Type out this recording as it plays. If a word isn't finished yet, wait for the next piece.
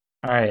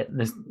All right,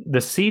 the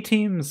C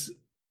team's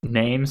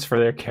names for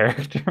their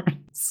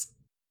characters.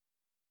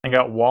 I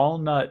got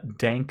Walnut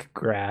Dank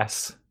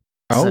Grass.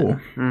 Oh,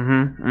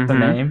 The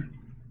name.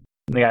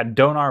 They got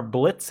Donar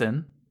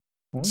Blitzen.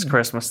 It's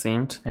Christmas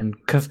themed. And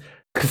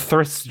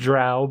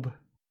Kthrisdraub.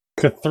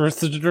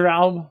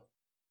 Kthrisdraub.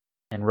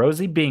 And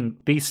Rosie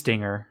Bee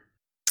Stinger.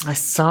 I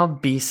saw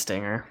Bee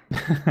Stinger.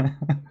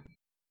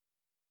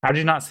 How'd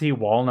you not see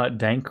Walnut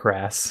Dank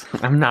Grass?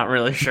 I'm not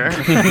really sure.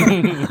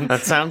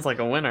 That sounds like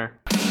a winner.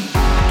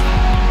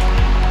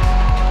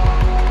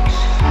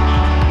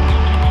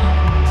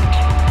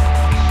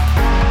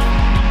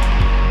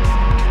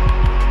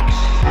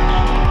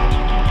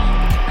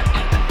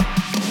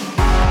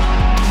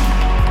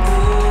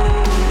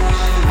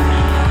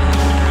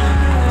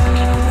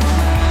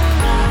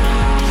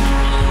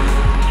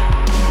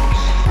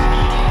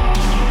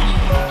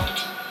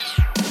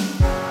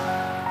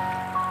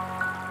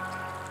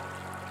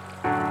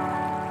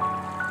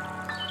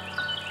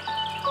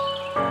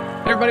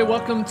 Everybody,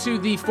 welcome to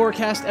the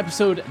Forecast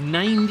episode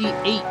 98.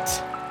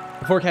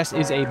 The Forecast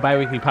is a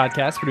bi-weekly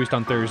podcast produced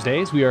on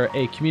Thursdays. We are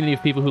a community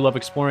of people who love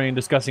exploring and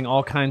discussing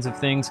all kinds of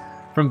things,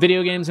 from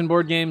video games and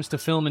board games to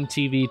film and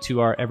TV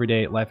to our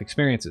everyday life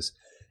experiences.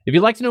 If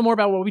you'd like to know more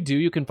about what we do,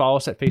 you can follow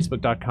us at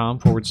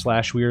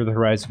facebook.com/We Are The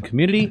Horizon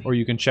community, or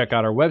you can check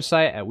out our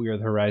website at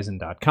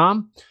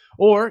wearethehorizon.com,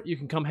 or you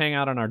can come hang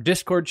out on our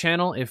Discord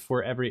channel if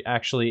we're ever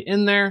actually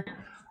in there.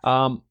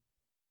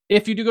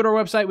 If you do go to our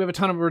website, we have a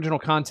ton of original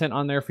content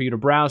on there for you to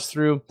browse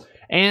through.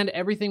 And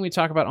everything we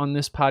talk about on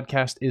this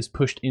podcast is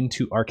pushed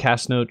into our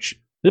cast notes.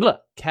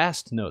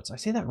 I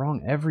say that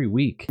wrong every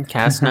week.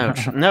 Cast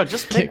notes. No,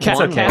 just pick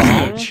one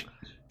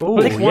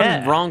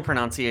wrong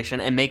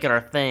pronunciation and make it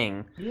our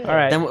thing. Yeah. All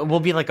right. Then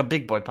we'll be like a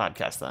big boy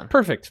podcast then.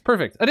 Perfect.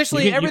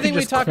 Additionally, everything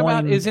we talk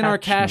about is in our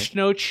cast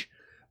notes,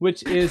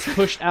 which is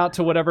pushed out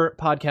to whatever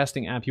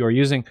podcasting app you are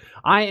using.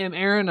 I am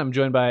Aaron. I'm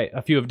joined by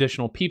a few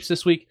additional peeps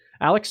this week.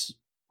 Alex.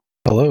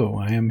 Hello,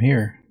 I am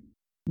here.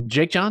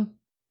 Jake John?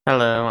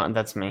 Hello,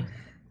 that's me.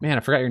 Man, I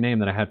forgot your name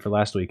that I had for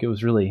last week. It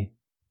was really,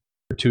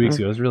 for 2 weeks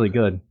ago, it was really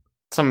good.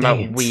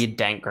 Something about weed,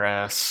 dank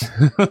grass.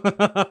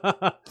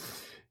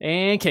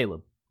 And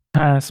Caleb.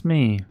 That's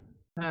me.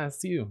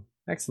 That's you.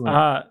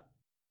 Excellent.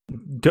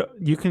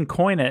 You can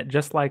coin it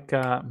just like,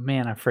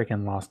 man, I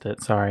freaking lost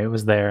it. Sorry, it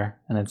was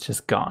there, and it's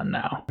just gone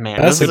now. Man,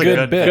 that's this a is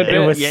good bit. It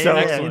was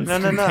so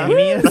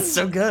No. That's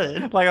so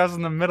good. Like I was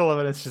in the middle of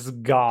it, it's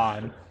just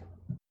gone.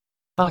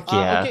 Fuck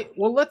yeah. Okay,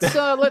 well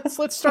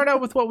let's start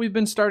out with what we've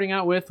been starting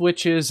out with,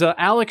 which is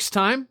Alex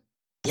time.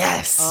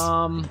 Yes.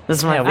 This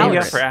is my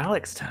Alex, for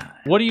Alex time.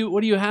 What do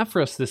you have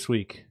for us this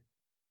week?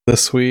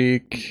 This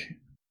week,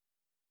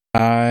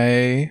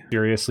 I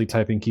Furiously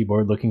typing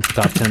keyboard, looking for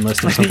top 10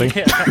 list or something.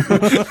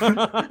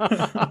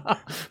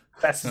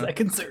 Fast as I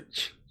can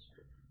search.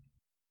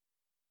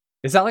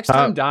 Is Alex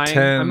time dying?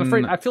 10... I'm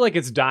afraid. I feel like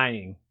it's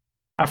dying.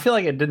 I feel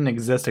like it didn't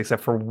exist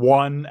except for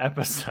one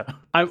episode.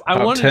 I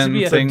wanted it to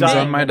be a things dying,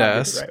 on my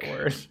desk.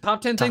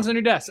 Top 10 things on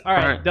your desk. All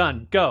right,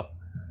 done. Go.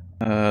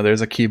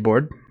 There's a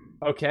keyboard.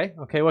 Okay.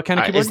 What kind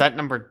of keyboard? Is that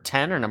number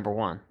 10 or number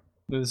 1?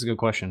 This is a good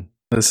question.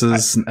 This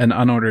is an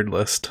unordered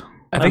list.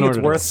 I think it's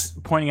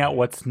worth pointing out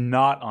what's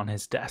not on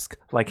his desk,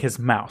 like his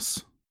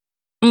mouse.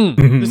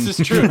 This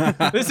is true.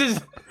 This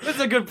is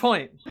a good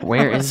point.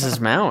 Where is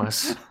his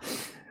mouse?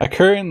 I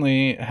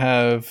currently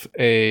have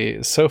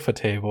a sofa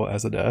table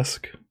as a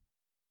desk.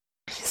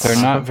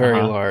 They're not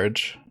very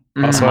large.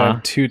 Also, I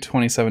have two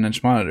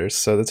 27-inch monitors,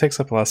 so that takes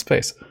up a lot of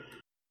space.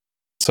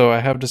 So I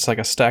have just like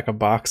a stack of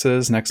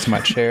boxes next to my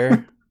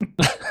chair,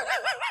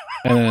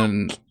 and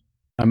then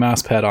a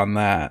mouse pad on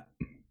that.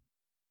 And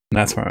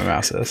that's where my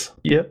mouse is.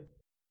 Yep.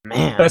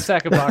 Man. That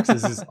stack of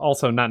boxes is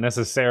also not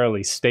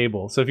necessarily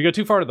stable. So if you go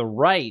too far to the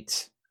right,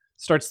 it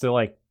starts to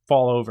like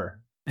fall over.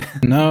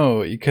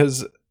 No,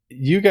 because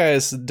you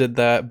guys did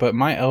that, but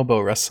my elbow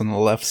rests on the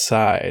left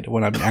side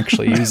when I'm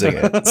actually using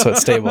it, so it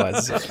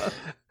stabilizes it.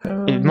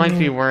 It might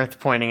be worth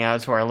pointing out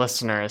to our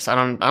listeners. I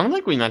don't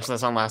think we mentioned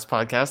this on last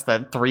podcast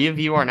that 3 of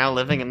you are now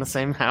living in the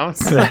same house.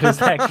 That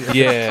is accurate.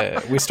 Yeah,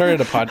 we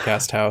started a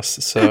podcast house,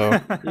 so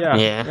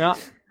Yeah.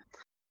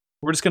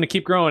 We're just gonna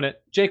keep growing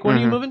it. Jake, when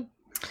are you moving?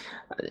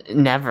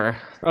 Never.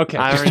 Okay.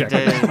 I already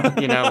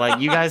did. Like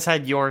you guys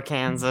had your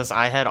Kansas,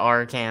 I had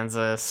our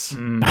Kansas.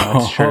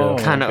 That's true.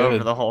 Kind of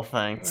over the whole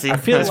thing. See, I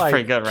feel that's like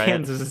pretty good, right?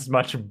 Kansas is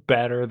much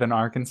better than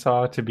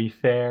Arkansas, to be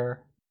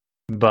fair.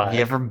 But have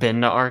you ever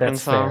been to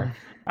Arkansas?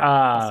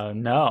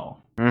 No.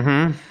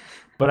 Mm-hmm.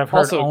 But I've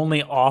heard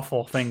only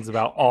awful things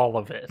about all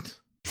of it.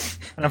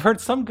 And I've heard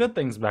some good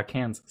things about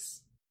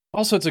Kansas.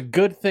 Also, it's a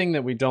good thing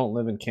that we don't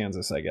live in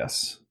Kansas, I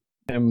guess.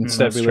 And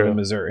instead we live in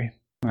Missouri.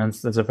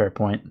 That's a fair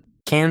point.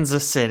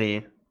 Kansas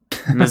City,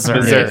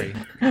 Missouri.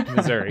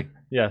 Missouri.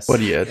 Yes. What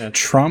are you,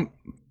 Trump?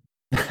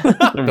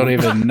 Don't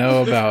even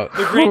know about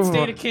the great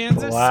state of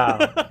Kansas. Wow.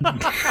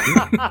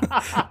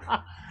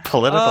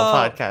 Political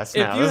podcast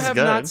now. If you this have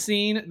is good. not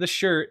seen the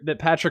shirt that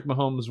Patrick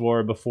Mahomes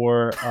wore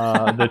before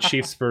the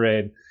Chiefs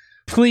parade,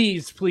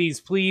 please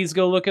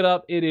go look it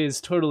up. It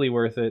is totally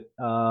worth it.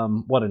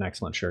 What an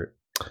excellent shirt.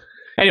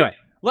 Anyway,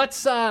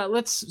 let's.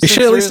 You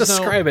should at least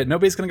describe it.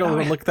 Nobody's gonna go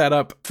look that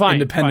up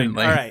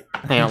independently. Fine. All right.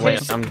 Hang on,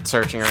 wait. I'm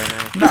searching right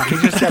now. No,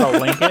 you just gotta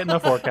link it in the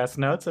forecast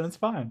notes, and it's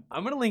fine.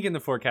 I'm gonna link in the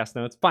forecast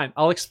notes. Fine.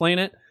 I'll explain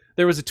it.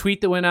 There was a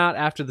tweet that went out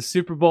after the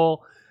Super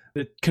Bowl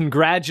that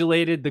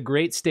congratulated the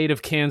great state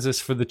of Kansas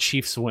for the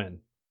Chiefs' win.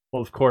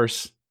 Well, of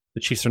course,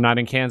 the Chiefs are not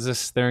in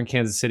Kansas. They're in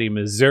Kansas City,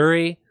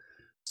 Missouri.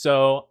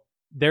 So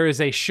there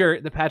is a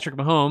shirt that Patrick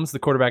Mahomes, the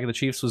quarterback of the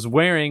Chiefs, was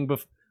wearing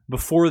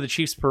before the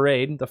Chiefs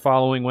parade the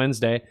following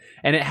Wednesday,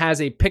 and it has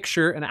a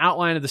picture, an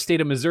outline of the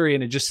state of Missouri,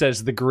 and it just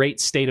says the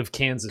great state of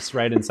Kansas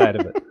right inside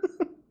of it.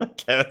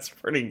 Okay, that's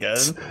pretty good.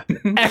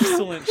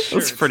 Excellent shirt.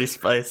 That's pretty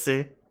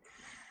spicy.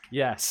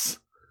 Yes.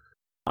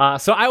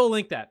 So I will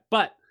link that.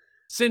 But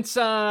since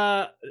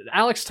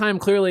Alex time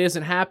clearly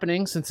isn't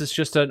happening, since it's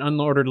just an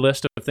unordered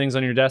list of things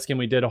on your desk and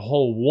we did a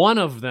whole one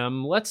of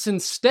them, let's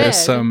instead There's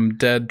some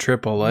dead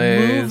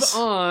AAAs. move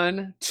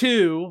on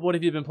to what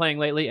have you been playing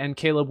lately? And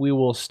Caleb, we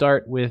will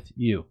start with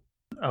you.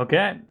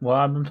 Okay. Well,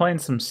 I've been playing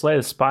some Slay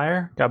the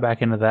Spire. Got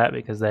back into that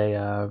because they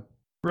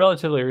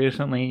relatively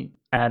recently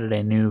added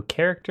a new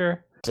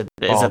character. Is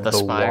it the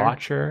Spire?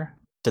 Watcher.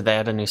 Did they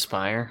add a new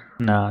Spire?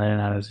 No, they didn't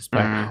add a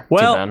Spire. Too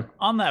Well, bad.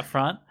 on that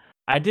front,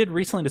 I did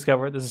recently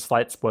discover, this is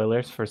slight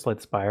spoilers for Slay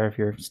the Spire if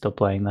you're still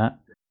playing that.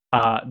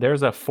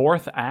 There's a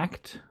fourth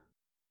act,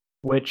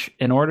 which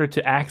in order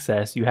to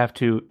access, you have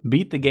to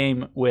beat the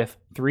game with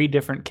 3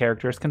 different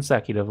characters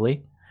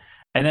consecutively,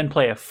 and then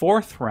play a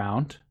fourth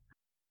round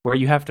where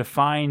you have to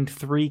find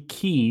 3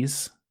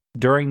 keys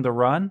during the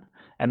run,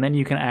 and then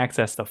you can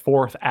access the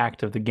fourth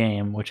act of the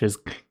game, which is,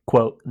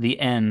 quote, the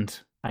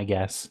end, I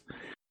guess,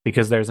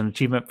 because there's an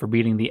achievement for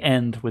beating the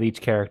end with each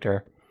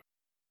character.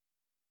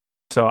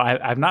 So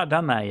I've not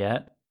done that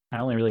yet. I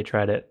only really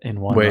tried it in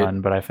one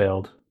run, but I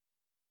failed.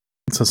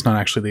 So it's not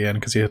actually the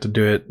end because you have to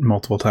do it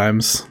multiple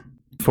times.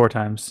 4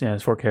 times. Yeah,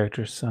 there's 4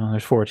 characters, so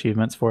there's 4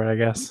 achievements for it, I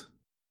guess.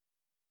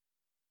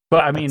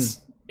 But I mean,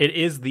 it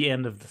is the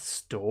end of the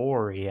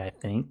story, I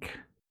think.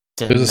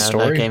 Didn't There's a know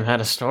story? that game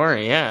had a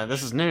story. Yeah,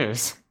 this is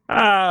news.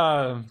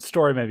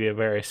 Story may be a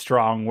very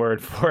strong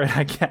word for it,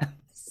 I guess.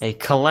 A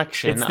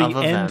collection It's the of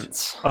end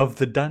events of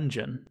the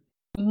dungeon.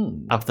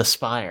 of the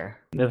Spire.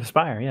 The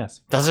Spire, yes.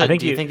 Does I it?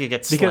 think Do you think it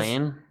gets because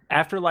slain?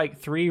 After like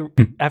 3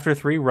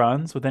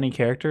 runs with any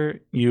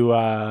character, you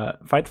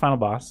fight the final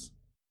boss,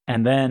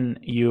 and then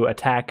you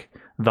attack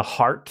the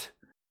heart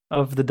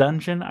of the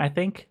dungeon, I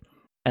think,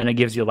 and it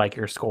gives you like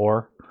your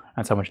score.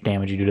 That's how much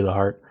damage you do to the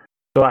heart.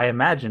 So I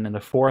imagine in the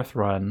 4th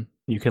run,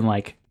 you can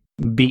like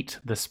beat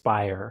the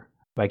Spire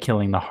by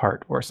killing the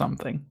heart or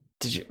something.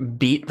 Did you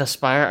beat the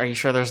Spire? Are you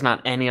sure there's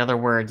not any other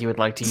word you would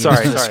like to use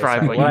Sorry, to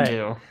describe what you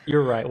do?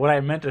 You're right. What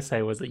I meant to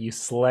say was that you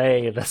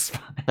slay the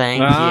Spire.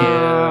 Thank you. Oh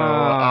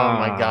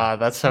my god,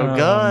 that's so Oh, good.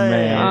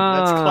 man.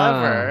 That's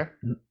clever.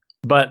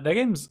 But that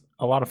game's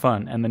a lot of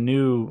fun, and the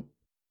new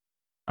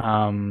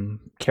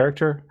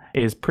character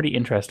is pretty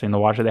interesting. The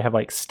Watcher, they have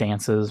like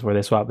stances where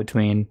they swap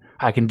between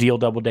I can deal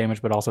double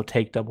damage but also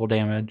take double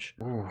damage.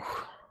 Ooh.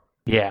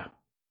 Yeah.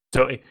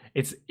 So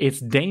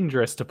it's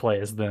dangerous to play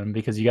as them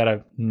because you got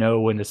to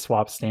know when to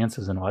swap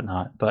stances and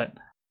whatnot, but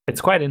it's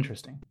quite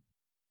interesting.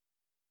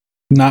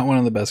 Not one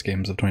of the best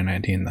games of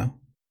 2019, though.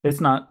 It's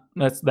not.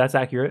 That's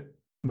accurate,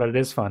 but it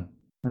is fun.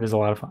 It is a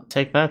lot of fun.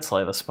 Take that,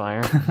 Slay the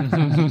Spire.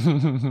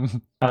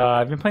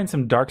 I've been playing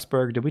some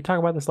Darksburg. Did we talk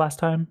about this last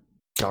time?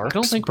 Darksburg? I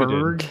don't think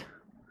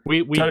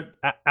we did.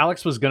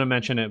 Alex was going to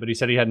mention it, but he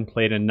said he hadn't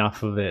played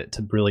enough of it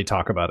to really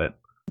talk about it.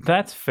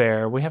 That's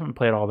fair. We haven't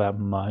played all that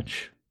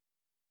much.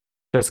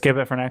 So skip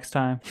it for next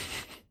time.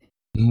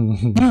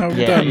 No, we've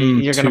Yeah,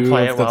 done you're gonna 2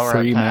 play of it the while we're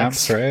at 3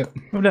 PAX. maps, right?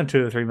 We've done 2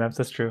 of the 3 maps.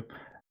 That's true.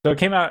 So it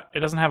came out.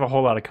 It doesn't have a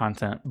whole lot of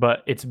content,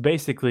 but it's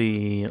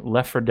basically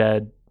Left 4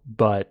 Dead,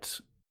 but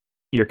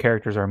your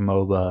characters are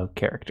MOBA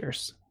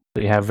characters.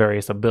 So you have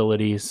various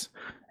abilities,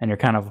 and you're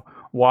kind of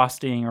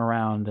wasting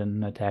around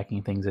and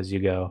attacking things as you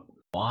go.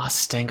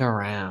 Wasting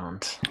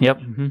around. Yep.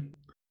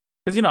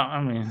 Because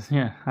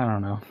I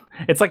don't know.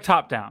 It's like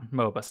top-down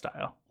MOBA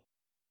style.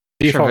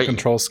 Default but-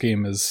 control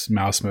scheme is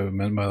mouse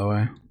movement, by the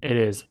way. It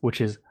is,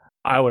 which is,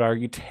 I would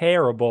argue,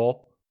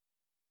 terrible,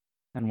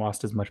 and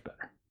Wast is much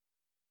better.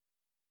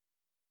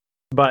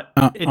 But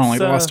only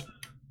Wast.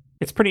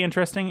 it's pretty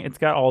interesting. It's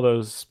got all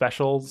those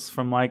specials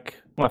from like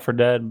Left 4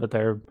 Dead, but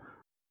they're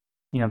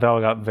they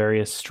all got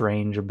various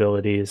strange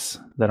abilities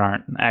that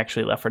aren't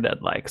actually Left 4 Dead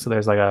like. So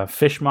there's like a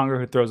fishmonger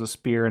who throws a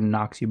spear and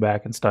knocks you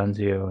back and stuns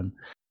you, and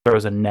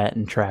throws a net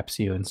and traps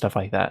you and stuff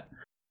like that.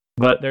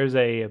 But there's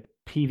a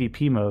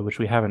PvP mode, which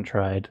we haven't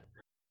tried,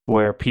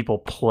 where people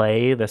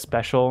play the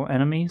special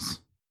enemies.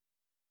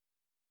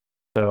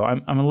 So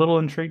I'm a little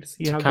intrigued to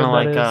see how Kind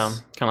good of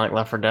that like is.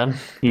 Left 4 Dead.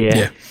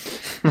 Yeah.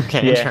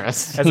 Okay, Yeah,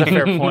 interesting. that's a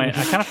fair point.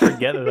 I kind of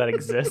forget that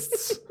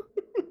exists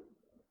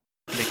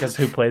because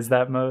who plays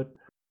that mode?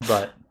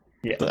 But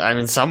yeah, I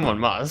mean, someone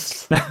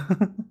must.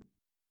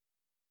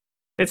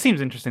 it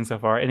seems interesting so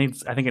far. I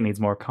think it needs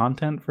more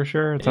content for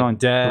sure. It's only 3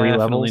 Definitely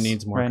levels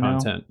needs more right now.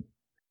 content.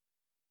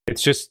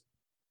 It's just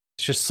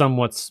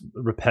somewhat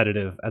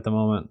repetitive at the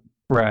moment.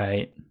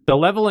 Right? The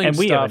leveling And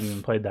we stuff. haven't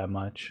even played that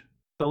much.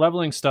 The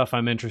leveling stuff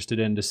I'm interested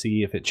in to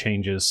see if it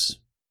changes,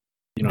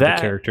 the That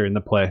character and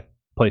the play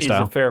is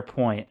style. a fair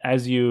point.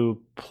 As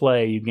you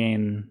play, you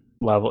gain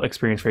level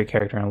experience for your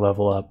character and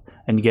level up,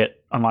 and you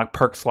get unlock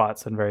perk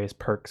slots and various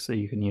perks that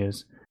you can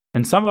use.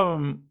 And some of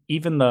them,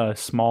 even the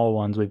small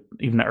ones,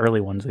 even the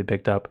early ones we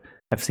picked up,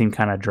 have seemed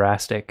kind of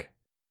drastic.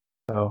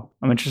 So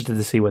I'm interested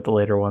to see what the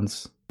later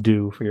ones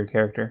do for your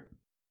character.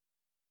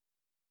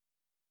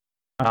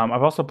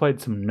 I've also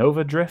played some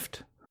Nova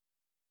Drift.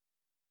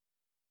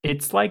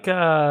 It's like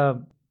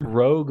a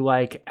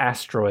rogue-like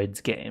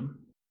asteroids game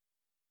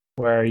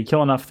where you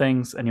kill enough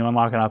things and you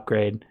unlock an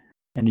upgrade,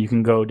 and you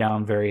can go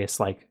down various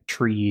like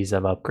trees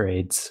of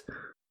upgrades.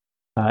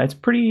 It's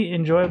pretty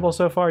enjoyable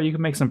so far. You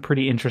can make some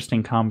pretty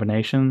interesting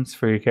combinations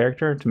for your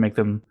character to make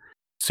them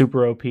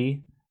super OP,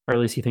 or at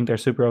least you think they're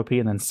super OP,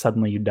 and then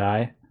suddenly you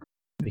die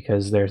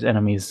because there's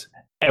enemies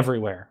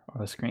everywhere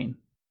on the screen.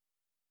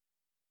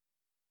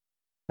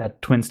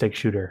 That twin stick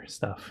shooter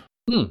stuff.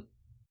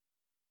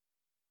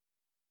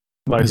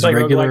 But Is like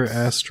regular roguelikes,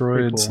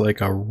 asteroids cool.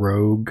 like a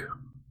rogue?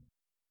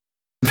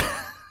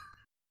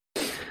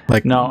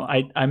 Like No,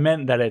 I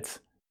meant that it's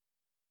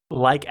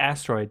like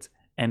asteroids,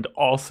 and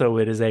also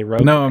it is a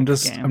rogue. No, I'm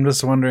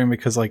just wondering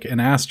because like in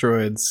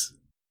asteroids,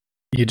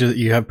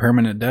 you have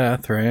permanent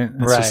death, right?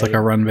 It's just like a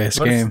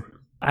run-based game.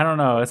 I don't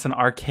know. It's an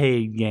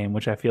arcade game,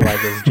 which I feel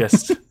like is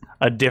just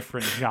a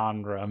different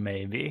genre,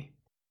 maybe.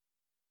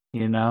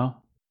 You know?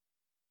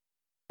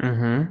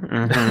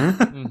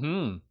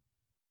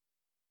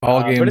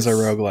 All games are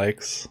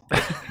roguelikes,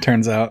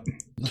 turns out.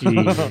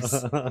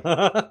 Jeez.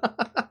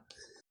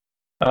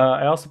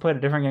 I also played a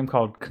different game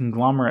called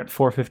Conglomerate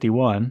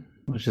 451,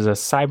 which is a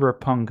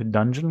cyberpunk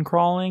dungeon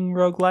crawling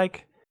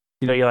roguelike.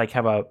 You like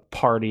have a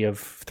party of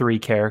 3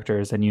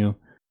 characters and you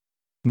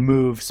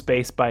move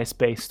space by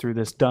space through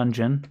this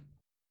dungeon.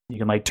 You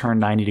can like turn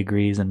 90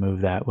 degrees and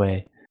move that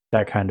way.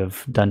 That kind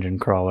of dungeon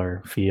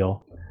crawler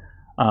feel.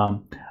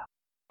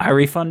 I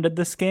refunded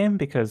this game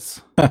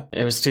because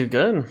it was too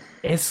good.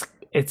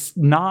 It's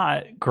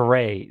not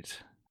great.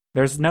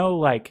 There's no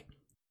like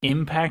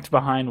impact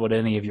behind what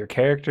any of your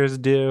characters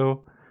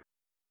do.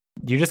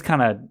 You just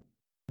kind of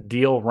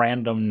deal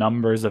random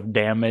numbers of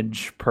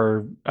damage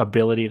per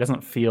ability. It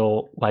doesn't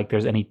feel like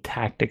there's any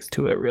tactics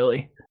to it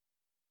really,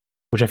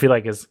 which I feel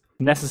like is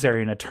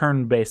necessary in a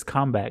turn-based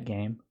combat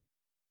game.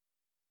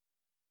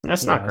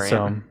 That's not great.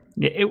 So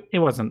it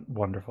wasn't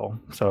wonderful.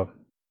 So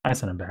I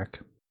sent it back.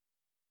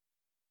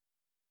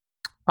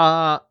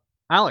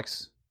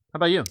 Alex, how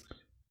about you?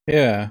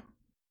 Yeah.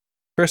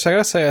 First, I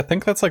gotta say, I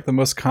think that's like the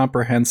most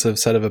comprehensive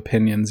set of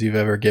opinions you've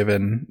ever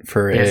given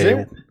for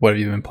what have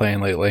you been playing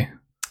lately?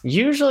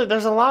 Usually,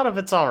 there's a lot of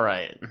it's all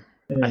right.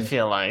 I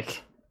feel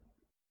like.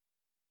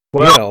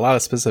 Well, you got a lot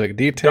of specific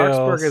details.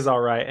 Darksburg is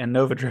all right, and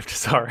Nova Drift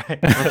is all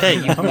right. Okay,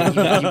 you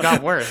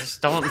got worse.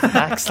 Don't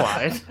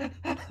backslide.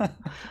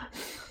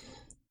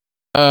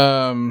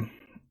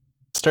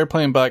 Started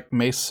playing Black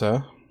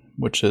Mesa,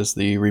 which is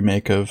the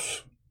remake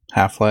of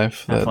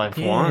Half-Life. Half-Life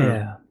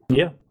 1.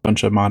 Yeah. A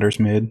bunch of modders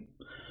made.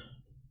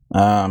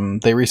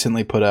 They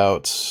recently put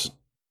out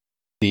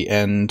the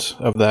end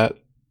of that.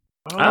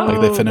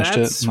 Like they finished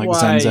it. Like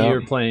Zen's out.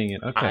 You're playing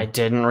it. Okay. I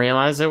didn't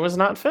realize it was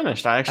not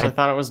finished. I actually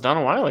thought it was done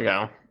a while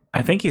ago.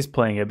 I think he's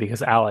playing it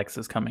because Alex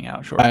is coming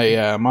out shortly.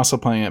 I'm also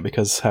playing it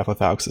because Half-Life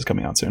Alyx is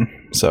coming out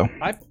soon. So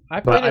I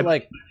played it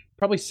like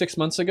probably 6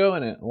 months ago,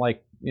 and it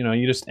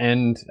you just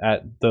end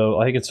at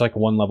I think it's like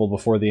one level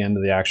before the end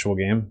of the actual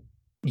game.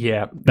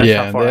 Yeah, that's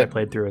how far I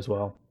played through as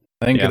well.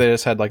 I think they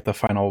just had like the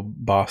final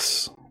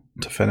boss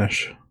to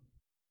finish.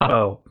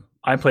 Oh,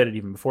 I played it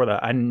even before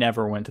that. I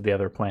never went to the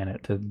other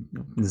planet, to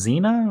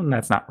Xena?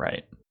 That's not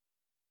right.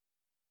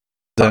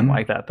 Something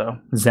like that, though.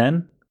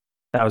 Zen?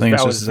 That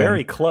was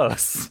very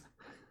close.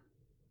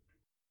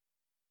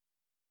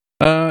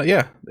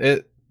 Yeah,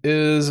 it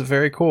is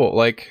very cool.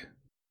 Like,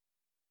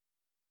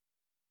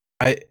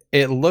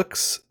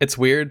 it's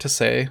weird to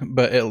say,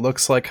 but it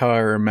looks like how I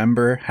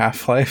remember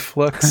Half-Life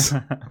looks.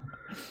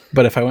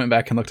 But if I went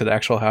back and looked at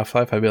actual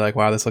Half-Life, I'd be like,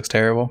 wow, this looks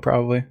terrible,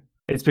 probably.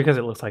 It's because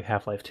it looks like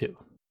Half-Life 2.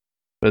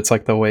 But it's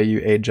like the way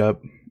you age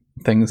up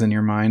things in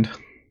your mind.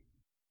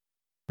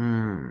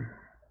 I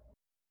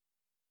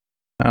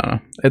don't know.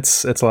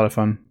 It's a lot of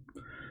fun.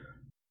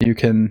 You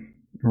can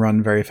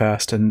run very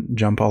fast and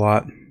jump a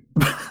lot.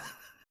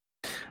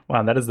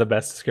 Wow, that is the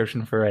best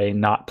description for a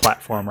not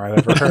platformer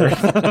I've ever heard.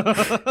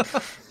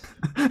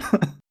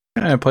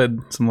 I played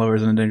some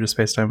Lovers in a Dangerous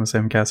Space Time with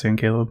Sam, Cassie, and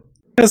Caleb.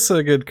 It's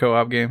a good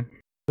co-op game.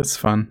 It's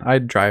fun.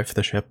 I'd drive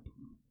the ship.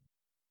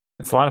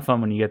 It's a lot of fun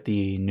when you get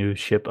the new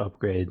ship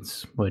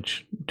upgrades,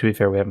 which, to be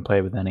fair, we haven't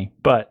played with any,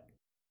 but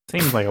it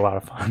seems like a lot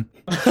of fun.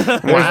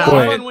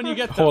 Fun when you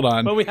get them, hold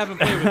on. But we haven't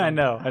played with them. I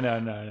know.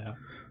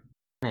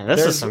 Man,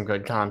 this is some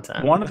good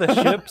content. One of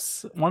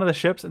the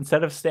ships,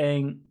 instead of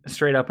staying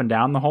straight up and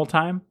down the whole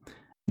time,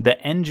 the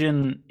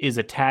engine is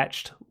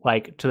attached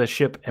like to the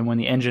ship, and when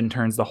the engine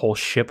turns, the whole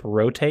ship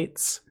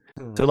rotates.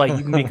 So like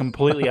you can be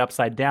completely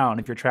upside down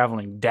if you're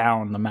traveling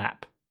down the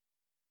map.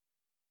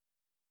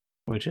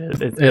 which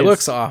is It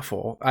looks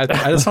awful. I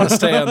just want to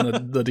stay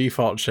on the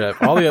default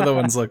ship. All the other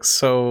ones look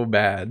so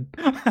bad.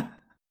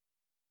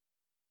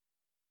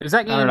 Is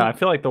that game? I don't know. I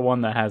feel like the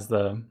one that has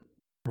the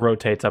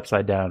rotates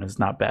upside down is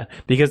not bad,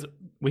 because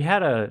we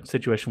had a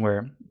situation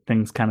where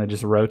things kind of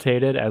just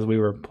rotated as we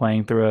were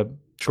playing through a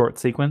short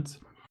sequence,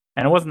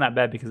 and it wasn't that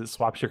bad because it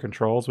swaps your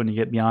controls when you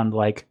get beyond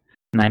like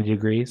 90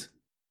 degrees,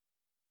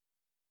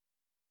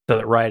 so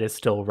that right is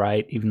still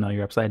right even though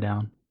you're upside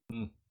down.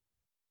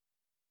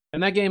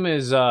 And that game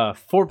is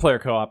 4-player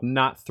co-op,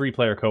 not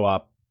 3-player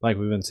co-op, like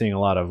we've been seeing a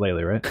lot of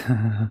lately, right?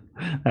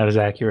 That is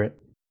accurate.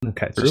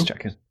 Okay, just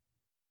checking.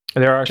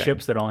 There are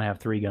ships that only have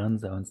 3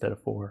 guns though instead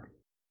of 4.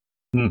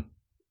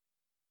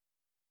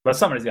 But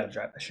somebody's got to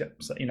drive the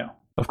ship, so you know.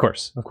 Of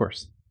course.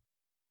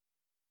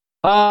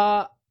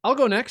 I'll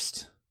go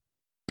next.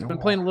 I've been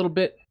playing a little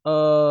bit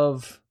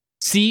of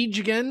Siege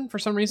again for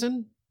some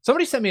reason.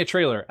 Somebody sent me a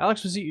trailer.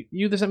 Alex, was it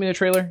you that sent me the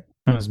trailer?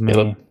 It was me.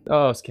 Caleb.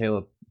 Oh, it's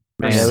Caleb.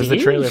 Yeah, it was the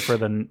trailer for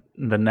the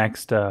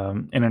next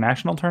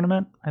international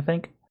tournament, I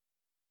think.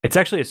 It's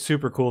actually a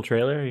super cool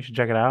trailer. You should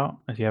check it out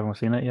if you haven't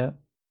seen it yet.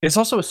 It's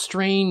also a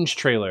strange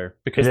trailer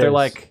because they're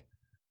like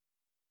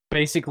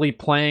basically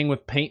playing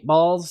with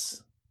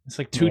paintballs. It's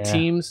like 2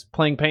 teams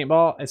playing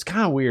paintball. It's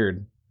kind of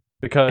weird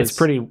because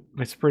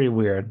it's pretty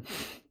weird.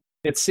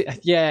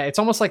 It's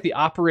almost like the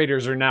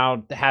operators are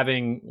now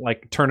having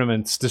like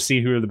tournaments to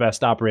see who the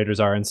best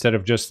operators are instead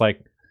of just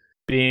like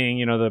being,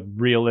 the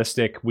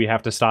realistic we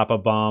have to stop a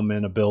bomb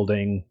in a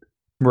building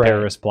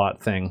terrorist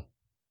plot thing.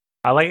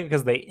 I like it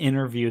because they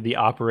interview the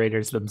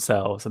operators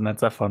themselves, and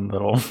that's a fun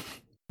little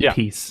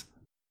piece.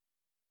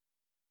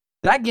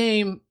 That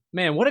game,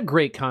 man, what a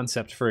great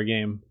concept for a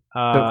game.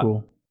 So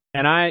cool.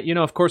 And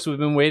of course, we've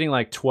been waiting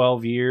like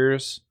 12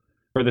 years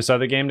for this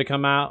other game to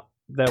come out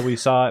that we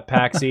saw at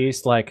PAX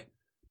East like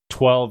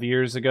 12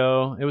 years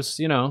ago. It was,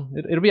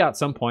 it'll be out at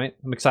some point.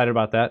 I'm excited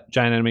about that.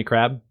 Giant Enemy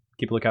Crab.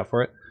 Keep a lookout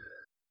for it.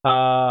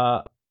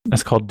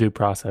 That's called Due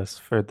Process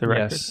for the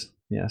record.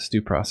 Yes,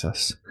 Due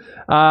Process.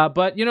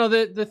 But,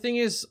 the thing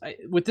is,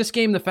 with this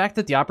game, the fact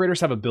that the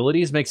operators have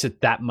abilities makes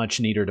it that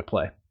much neater to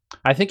play.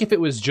 I think if it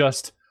was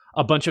just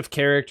a bunch of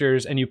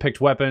characters and you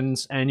picked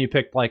weapons and you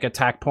picked like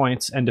attack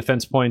points and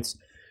defense points,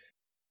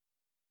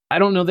 I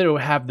don't know that it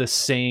would have the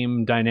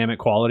same dynamic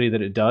quality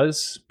that it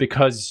does,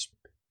 because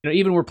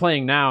even we're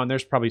playing now and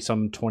there's probably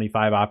some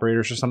 25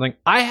 operators or something.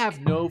 I have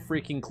no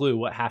freaking clue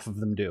what half of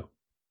them do.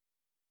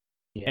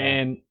 Yeah.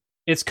 And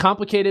it's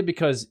complicated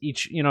because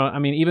each,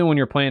 even when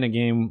you're playing a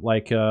game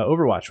like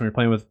Overwatch, when you're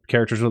playing with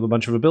characters with a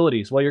bunch of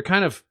abilities, well, you're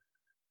kind of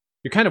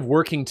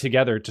working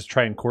together to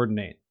try and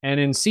coordinate. And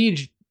in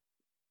Siege,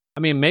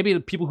 maybe the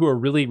people who are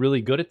really,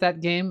 really good at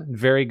that game,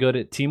 very good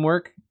at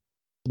teamwork,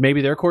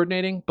 maybe they're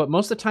coordinating, but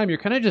most of the time you're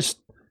kind of just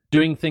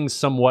doing things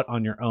somewhat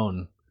on your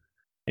own.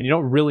 And you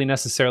don't really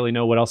necessarily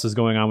know what else is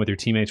going on with your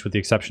teammates, with the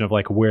exception of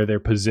like where they're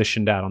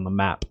positioned at on the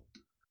map.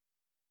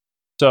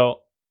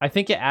 So I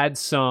think it adds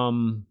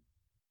some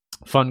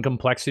fun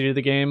complexity to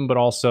the game, but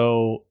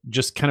also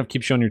just kind of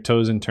keeps you on your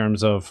toes in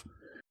terms of,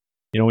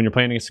 when you're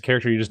playing against a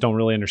character you just don't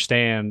really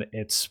understand,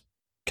 it's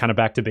kind of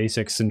back to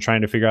basics and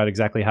trying to figure out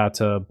exactly how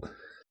to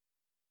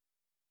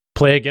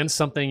play against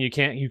something you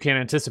can't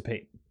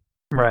anticipate.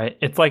 Right.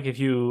 It's like if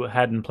you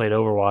hadn't played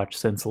Overwatch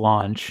since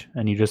launch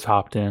and you just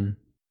hopped in.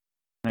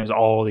 There's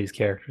all these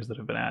characters that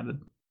have been added.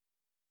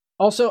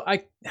 Also,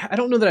 I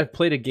don't know that I've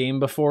played a game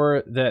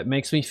before that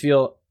makes me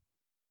feel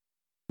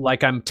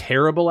like I'm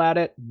terrible at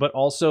it, but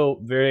also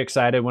very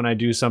excited when I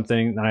do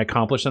something and I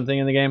accomplish something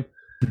in the game.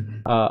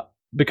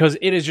 Because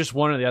it is just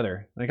one or the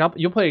other. Like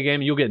you'll play a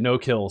game and you'll get no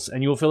kills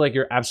and you'll feel like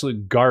you're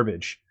absolute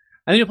garbage.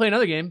 And then you'll play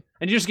another game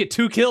and you just get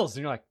 2 kills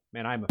and you're like,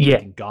 man, I'm a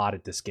freaking god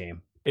at this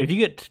game. If you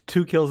get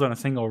 2 kills on a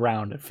single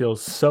round, it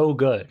feels so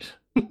good.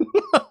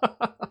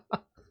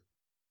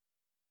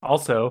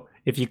 Also,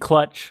 if you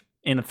clutch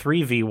in a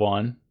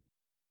 3v1,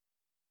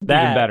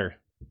 that even better.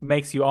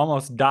 Makes you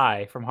almost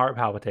die from heart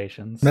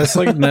palpitations. That's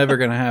like never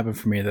going to happen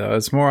for me, though.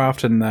 It's more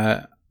often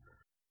that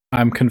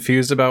I'm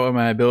confused about what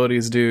my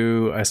abilities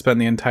do. I spend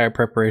the entire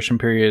preparation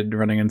period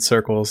running in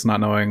circles, not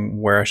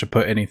knowing where I should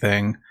put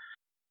anything.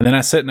 And then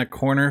I sit in a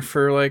corner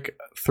for like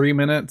 3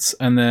 minutes,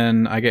 and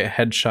then I get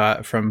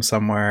headshot from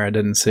somewhere I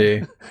didn't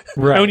see.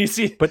 Right. When you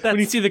see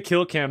the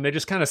kill cam, they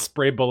just kind of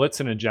spray bullets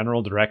in a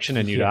general direction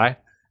and you die.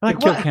 Like,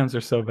 kill cams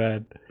are so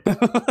bad.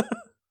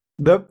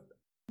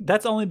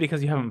 That's only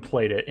because you haven't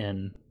played it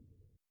in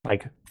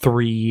like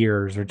 3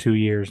 years or 2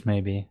 years,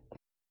 maybe.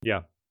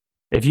 Yeah.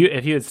 If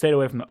you had stayed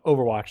away from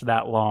Overwatch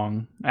that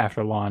long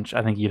after launch,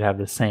 I think you'd have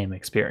the same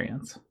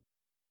experience.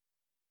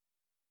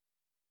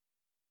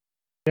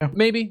 Yeah,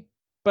 maybe.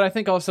 But I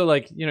think also,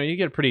 like, you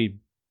get a pretty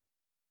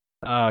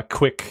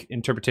quick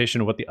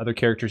interpretation of what the other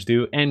characters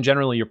do, and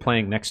generally you're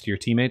playing next to your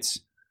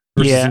teammates.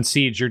 Versus in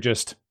Siege, you're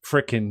just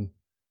freaking...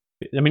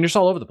 you're just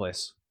all over the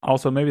place.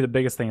 Also, maybe the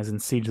biggest thing is in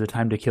Siege, the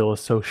time to kill is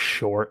so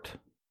short.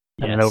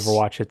 And in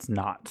Overwatch, it's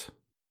not.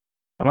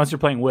 Unless you're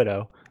playing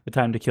Widow, the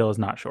time to kill is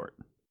not short.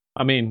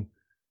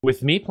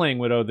 With me playing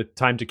Widow, the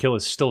time to kill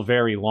is still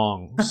very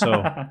long.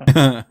 So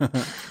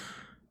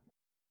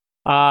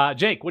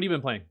Jake, what have you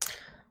been playing?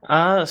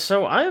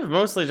 So I've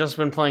mostly just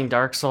been playing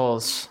Dark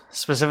Souls,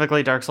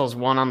 specifically Dark Souls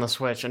 1 on the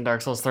Switch and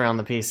Dark Souls 3 on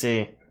the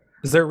PC.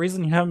 Is there a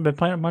reason you haven't been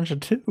playing a bunch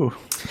of 2,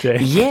 Jake?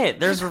 Yeah,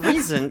 there's a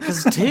reason,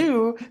 because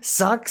 2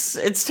 sucks.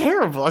 It's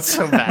terrible. It's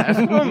so bad.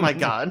 Oh my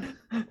god.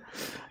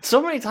 So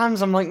many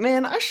times I'm like,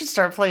 man, I should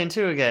start playing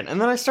 2 again.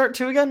 And then I start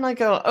 2 again and I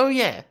go, oh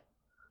yeah.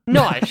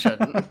 No, I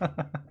shouldn't.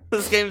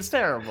 This game's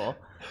terrible.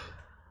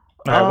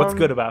 All right, what's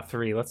good about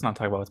 3? Let's not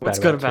talk about what's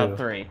good about about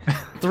 2. 3.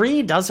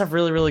 3 does have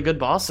really, really good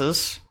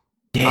bosses.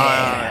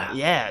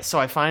 Yeah, so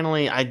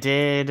I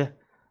did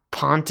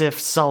Pontiff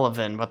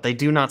Sullivan, but they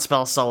do not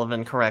spell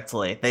Sullivan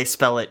correctly. They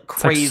spell it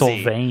crazy. It's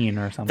like Sylvain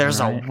or something. There's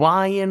right? a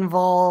Y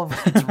involved.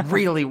 It's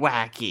really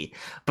wacky.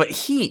 But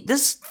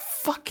this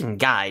fucking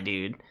guy,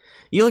 dude,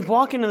 you like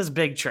walk into this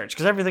big church,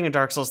 because everything in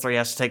Dark Souls 3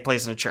 has to take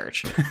place in a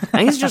church.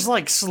 And he's just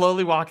like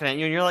slowly walking at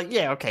you, and you're like,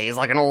 yeah, okay, he's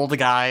like an old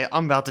guy.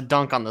 I'm about to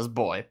dunk on this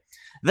boy.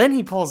 Then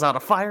he pulls out a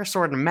fire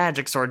sword and a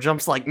magic sword,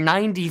 jumps like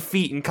 90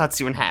 feet and cuts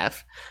you in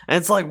half. And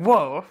it's like,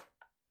 whoa.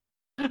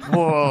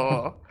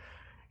 Whoa.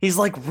 He's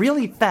like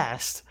really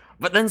fast,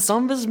 but then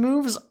some of his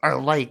moves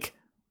are like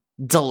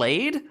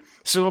delayed.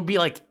 So it'll be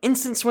like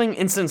instant swing,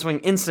 instant swing,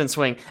 instant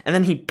swing. And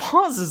then he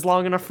pauses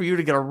long enough for you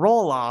to get a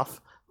roll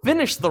off,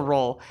 finish the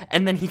roll,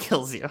 and then he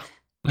kills you.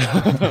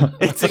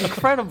 It's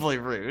incredibly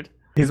rude.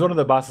 He's one of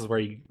the bosses where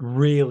you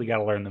really got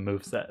to learn the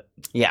moveset.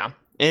 Yeah.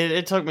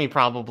 It took me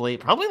probably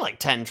like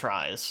 10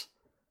 tries.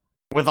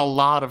 With a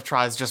lot of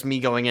tries, just me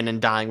going in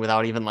and dying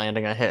without even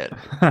landing a hit.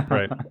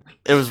 Right.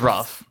 It was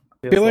rough.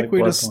 I feel like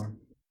we just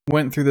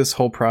went through this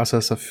whole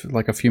process of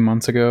like a few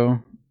months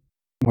ago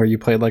where you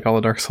played like all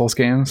the Dark Souls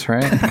games,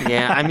 right?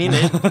 Yeah, I mean,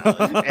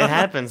 it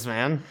happens,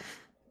 man.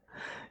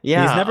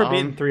 Yeah. He's never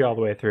beaten 3 all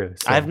the way through.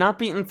 So. I have not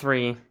beaten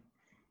 3.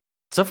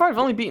 So far, I've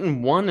only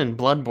beaten 1 in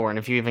Bloodborne,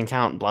 if you even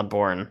count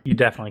Bloodborne. You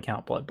definitely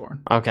count Bloodborne.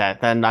 Okay,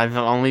 then I've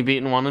only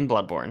beaten 1 in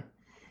Bloodborne.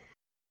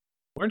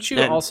 Weren't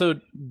you also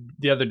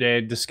the other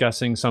day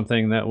discussing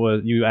something that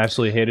was you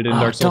absolutely hated in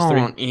Dark Souls 3?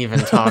 Don't even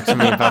talk to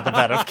me about the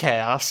Bed of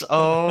Chaos.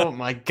 Oh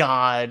my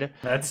god.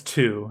 That's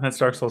 2. That's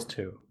Dark Souls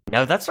 2.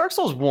 No, that's Dark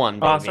Souls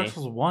 1, baby. Oh, it's Dark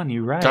Souls 1,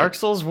 you're right. Dark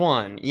Souls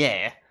 1,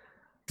 yeah.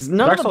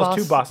 Dark Souls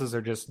 2 bosses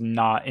are just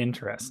not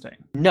interesting.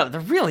 No,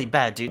 they're really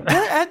bad, dude.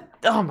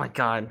 Oh my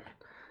god.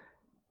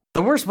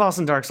 The worst boss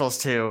in Dark Souls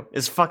 2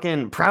 is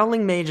fucking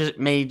Prowling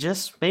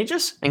Magus,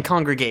 and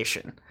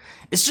Congregation.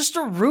 It's just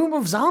a room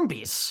of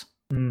zombies.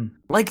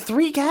 Like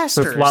 3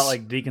 casters. So it's a lot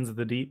like Deacons of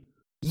the Deep?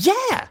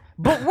 Yeah,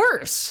 but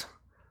worse.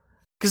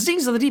 Because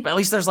Deacons of the Deep, at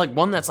least there's like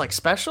one that's like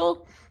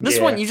special. This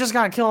one, you just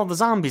gotta kill all the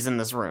zombies in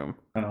this room.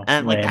 Oh,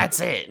 and like, that's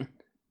it.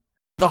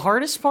 The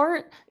hardest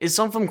part is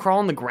some of them crawl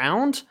on the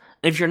ground.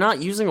 And if you're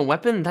not using a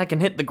weapon that can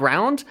hit the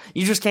ground,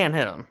 you just can't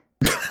hit them.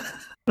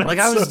 Like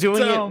I was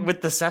doing it with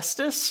the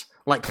Cestus,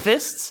 like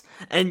fists,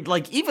 and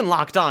like even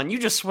locked on, you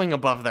just swing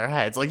above their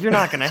heads. Like you're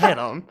not gonna hit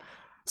them.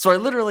 So I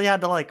literally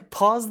had to like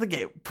pause the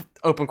game,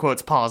 open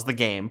quotes, pause the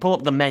game, pull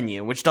up the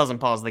menu, which doesn't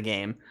pause the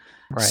game,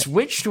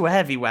 switch to a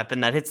heavy weapon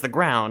that hits the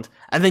ground,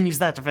 and then use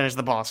that to finish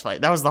the boss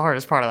fight. That was the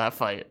hardest part of that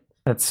fight.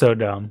 That's so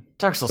dumb.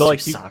 Dark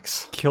Souls 2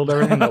 sucks. Killed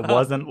everything that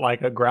wasn't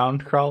like a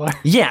ground crawler?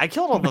 Yeah, I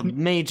killed all the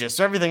mages,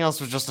 so everything else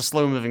was just a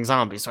slow-moving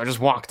zombie, so I just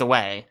walked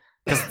away.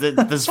 Because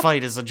this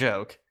fight is a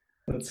joke.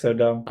 That's so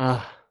dumb.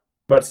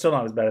 But it's still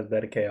not as bad as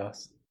Bed of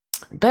Chaos.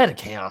 Bed of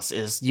Chaos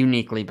is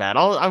uniquely bad.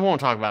 I won't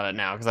talk about it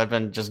now, because I've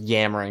been just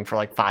yammering for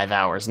like 5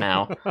 hours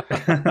now.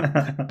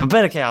 But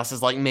Bed of Chaos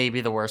is like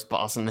maybe the worst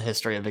boss in the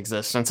history of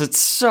existence. It's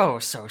so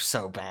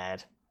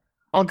bad.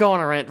 I'll go on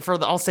a rant.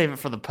 I'll save it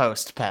for the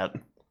post, Pet.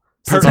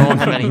 Since I won't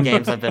have any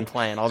games I've been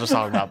playing, I'll just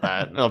talk about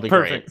that. It'll be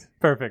great.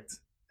 Perfect.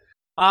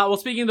 Well,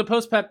 speaking of the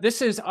post-PEP,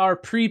 this is our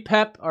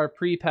pre-PEP, our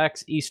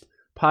pre-PAX East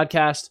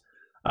podcast.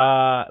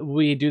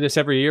 We do this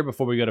every year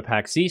before we go to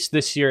PAX East.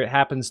 This year it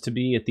happens to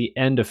be at the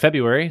end of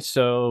February,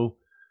 so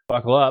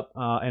buckle up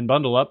and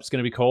bundle up. It's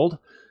going to be cold.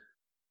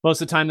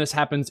 Most of the time this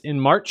happens in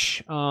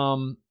March.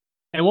 And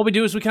what we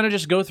do is we kind of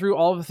just go through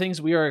all of the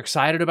things we are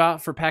excited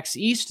about for PAX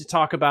East, to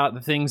talk about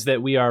the things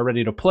that we are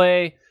ready to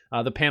play,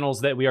 the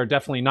panels that we are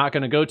definitely not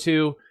going to go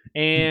to,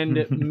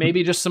 and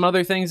maybe just some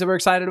other things that we're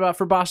excited about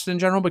for Boston in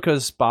general,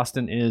 because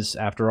Boston is,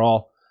 after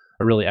all,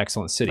 a really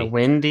excellent city. A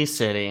windy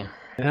city.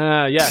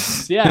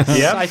 Yes. Yep,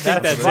 I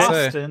think that's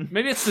Boston.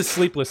 Maybe it's the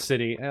sleepless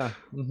city. Yeah.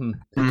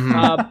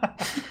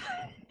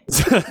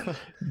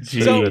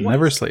 So it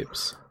never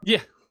sleeps.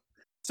 Yeah.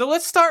 So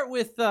let's start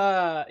with,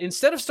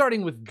 instead of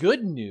starting with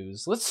good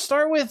news, let's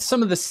start with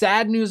some of the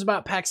sad news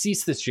about PAX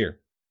East this year.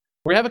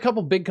 We have a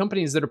couple big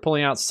companies that are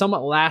pulling out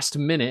somewhat last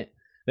minute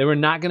that we're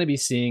not going to be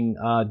seeing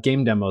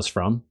game demos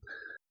from.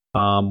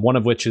 One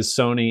of which is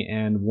Sony,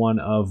 and one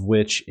of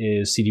which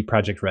is CD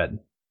Projekt Red.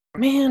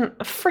 Man,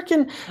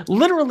 freaking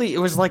literally, it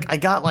was like I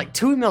got like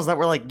 2 emails that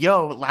were like,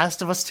 yo,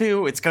 Last of Us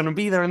 2, it's gonna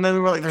be there, and then they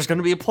were like, there's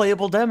gonna be a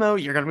playable demo,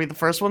 you're gonna be the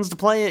first ones to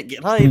play it,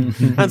 get hype. And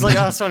it's like,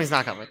 oh, Sony's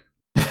not coming.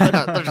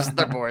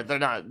 They're bored. They're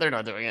not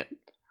doing it.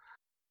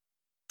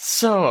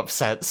 So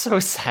upset, so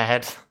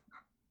sad.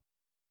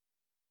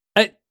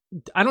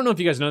 I don't know if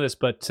you guys know this,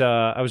 but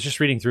I was just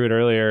reading through it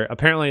earlier.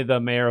 Apparently, the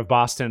mayor of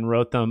Boston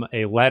wrote them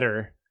a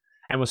letter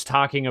and was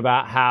talking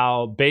about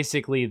how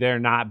basically they're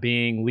not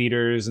being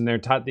leaders and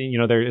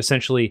they're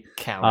essentially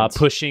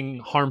pushing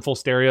harmful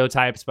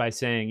stereotypes by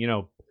saying,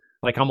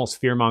 like almost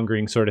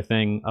fear-mongering sort of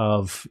thing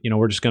of,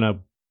 we're just going to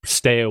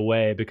stay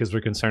away because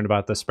we're concerned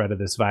about the spread of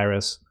this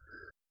virus.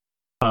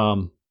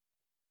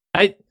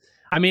 I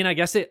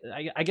guess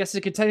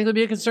it could technically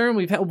be a concern.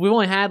 We've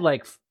only had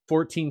like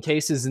 14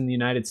 cases in the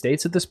United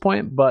States at this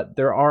point, but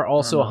there are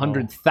also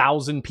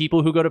 100,000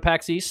 people who go to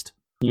PAX East.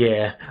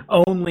 Yeah,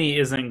 only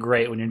isn't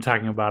great when you're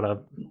talking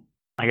about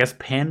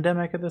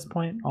pandemic at this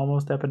point,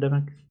 almost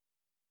epidemic.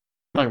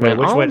 Look, Wait, man,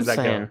 which all way I'm does that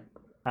saying, go?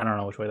 I don't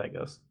know which way that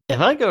goes. if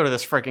I go to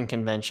this freaking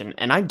convention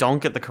and I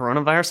don't get the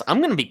coronavirus,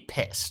 I'm gonna be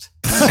pissed.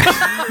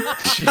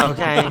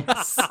 Okay,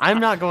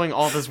 I'm not going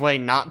all this way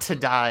not to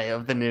die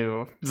of the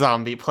new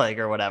zombie plague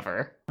or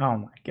whatever. Oh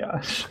my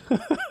gosh.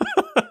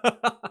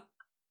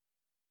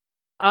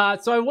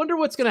 So I wonder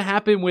what's going to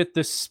happen with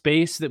the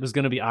space that was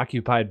going to be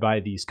occupied by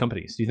these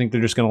companies. Do you think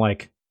they're just going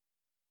to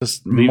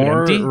just leave it more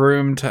empty?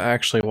 room to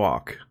actually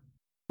walk?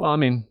 Well, I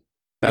mean,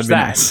 That'd there's be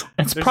that. nice.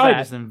 It's There's probably that.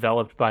 just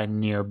enveloped by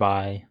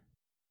nearby.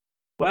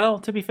 Well,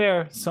 to be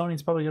fair,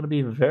 Sony's probably going to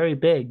be very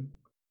big.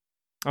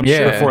 I'm sure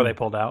Yeah. before they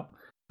pulled out.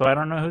 So I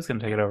don't know who's going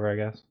to take it over, I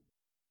guess.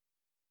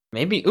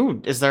 Maybe.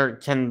 Can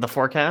the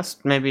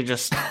forecast maybe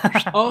just?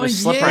 Oh,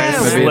 Just slip yeah.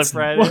 right in. Maybe Slip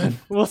right in.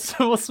 We'll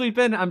sweep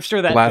in. I'm sure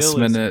that Last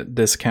bill is minute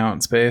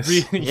discount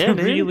space. Yeah, dude.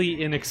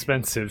 really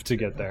inexpensive to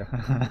get there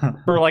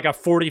for like a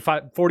 40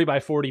 by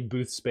 40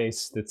 booth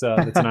space. That's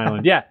an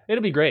island. Yeah,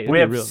 it'll be great. It'll We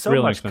be have real, so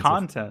real much inexpensive.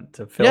 content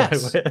to fill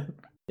Yes. it with.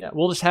 Yeah,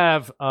 we'll just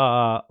have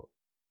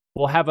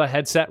we'll have a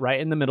headset right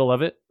in the middle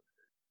of it,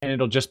 and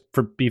it'll just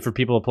be for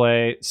people to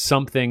play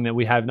something that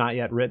we have not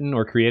yet written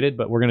or created,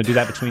 but we're going to do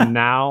that between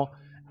now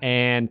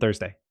and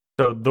Thursday.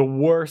 So the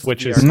worst,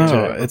 Which VR is- No, game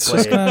I've ever it's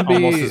just played, gonna be-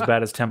 almost as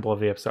bad as Temple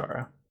of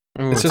Ipsara.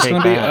 Ooh, It's just take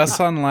going to be that.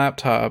 us on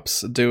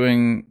laptops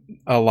doing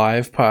a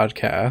live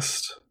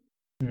podcast.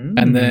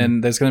 Mm. And then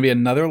there's going to be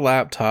another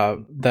laptop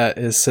that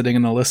is sitting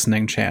in the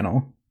listening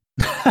channel.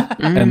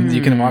 And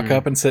you can walk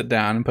up and sit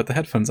down and put the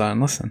headphones on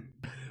and listen.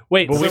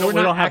 Wait, But so we don't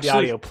we're not have actually the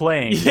audio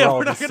playing. Yeah, we're all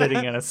we're not just gonna sitting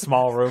have- in a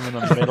small room in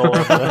the middle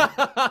of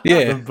the,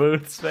 Yeah. the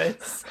booth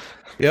space.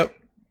 Yep.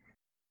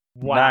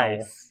 Wow.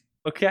 Nice.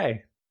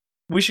 Okay.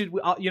 We should.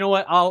 You know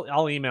what?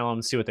 I'll email them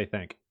and see what they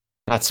think.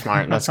 That's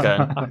smart. That's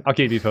good. I'll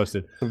keep you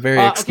posted. A very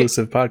Okay.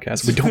 exclusive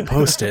podcast. We don't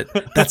post it.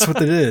 That's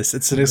what it is.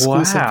 It's an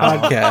exclusive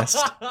Wow. podcast.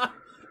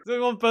 So we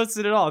won't post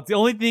it at all. It's the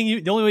only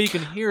way you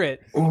can hear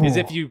it is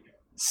if you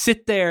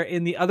sit there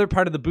in the other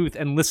part of the booth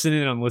and listen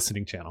in on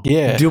listening channel.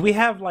 Yeah. Do we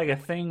have like a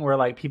thing where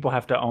like people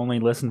have to only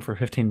listen for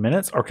 15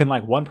 minutes, or can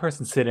like one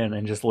person sit in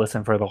and just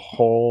listen for the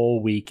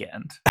whole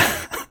weekend?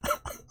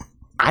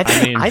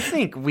 I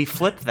think we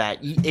flipped that.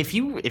 If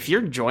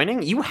you're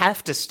joining, you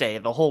have to stay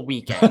the whole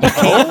weekend. You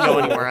can't go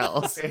anywhere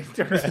else.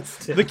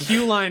 Interesting. The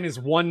queue line is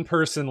one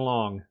person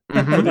long for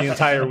Mhm. the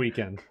entire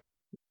weekend.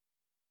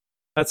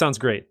 That sounds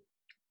great.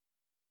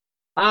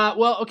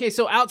 Well, okay,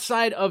 so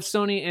outside of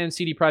Sony and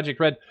CD Projekt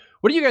Red,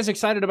 what are you guys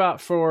excited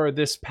about for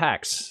this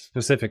PAX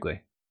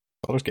specifically?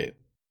 Baldur's Gate.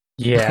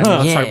 Yeah,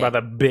 let's Yeah. talk about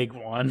the big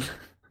one.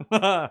 You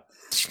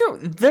know,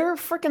 their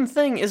freaking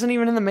thing isn't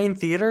even in the main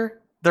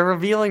theater. They're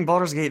revealing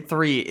Baldur's Gate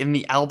 3 in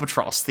the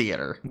Albatross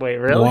Theater. Wait,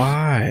 really?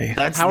 Why?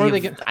 That's How are they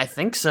gonna- I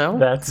think so.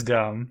 That's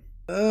dumb.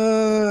 How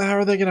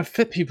are they going to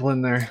fit people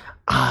in there?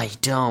 I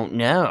don't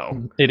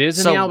know. It is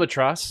in So- the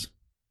Albatross.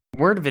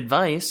 Word of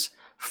advice,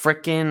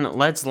 frickin'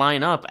 let's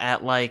line up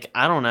at like,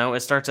 I don't know, it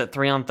starts at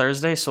 3 on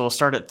Thursday, so we'll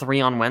start at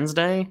 3 on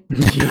Wednesday. And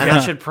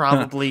that should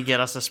probably get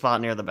us a spot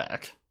near the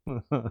back.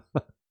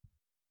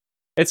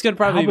 It's going to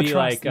probably be Albatross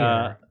like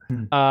Theater.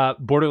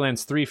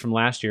 Borderlands 3 from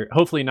last year.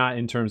 Hopefully not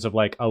in terms of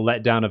like a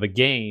letdown of a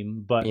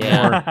game, but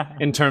Yeah. more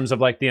in terms of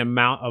like the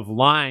amount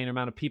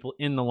of people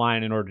in the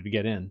line in order to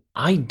get in.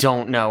 I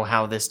don't know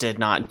how this did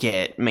not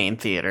get main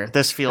theater.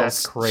 This feels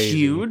That's crazy.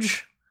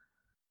 huge.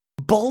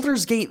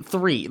 Baldur's Gate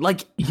 3.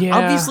 Like, Yeah.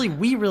 obviously,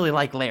 we really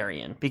like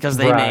Larian because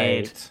they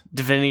made Right.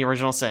 Divinity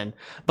Original Sin.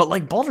 But,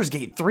 like, Baldur's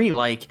Gate 3,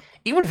 like,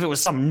 even if it was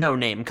some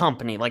no-name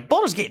company, like,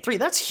 Baldur's Gate 3,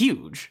 that's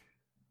huge.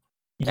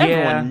 Yeah,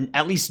 Everyone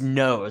at least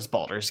knows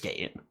Baldur's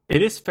Gate.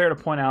 it is fair to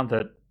point out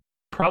that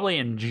probably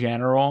in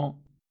general,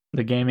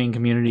 the gaming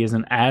community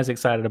isn't as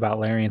excited about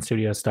Larian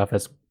Studio stuff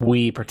as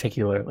we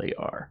particularly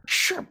are.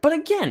 Sure, but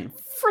again,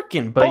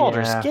 freaking But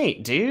Baldur's yeah.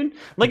 Gate, dude.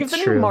 Like, if It's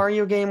the true. new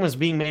Mario game was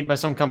being made by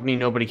some company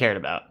nobody cared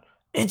about,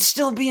 it'd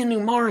still be a new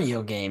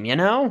Mario game, you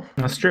know?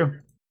 That's true.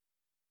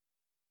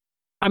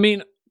 I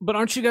mean, but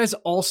aren't you guys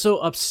also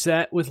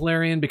upset with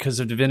Larian because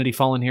of Divinity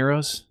Fallen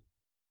Heroes?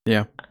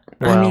 I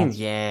Well, mean,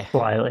 yeah.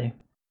 Slightly.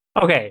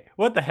 Okay,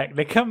 what the heck?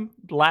 They come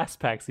last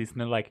PAX East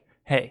and they're like,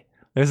 hey,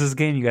 there's this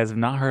game you guys have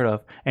not heard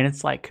of, and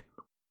it's like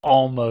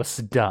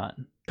almost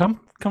done. Come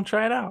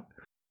try it out.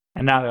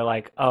 And now they're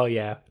like, oh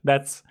yeah,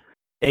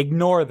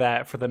 ignore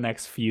that for the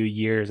next few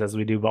years as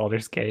we do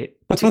Baldur's Gate.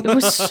 Dude, it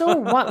was so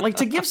what? Like,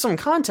 to give some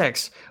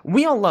context,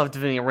 we all loved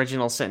Divinity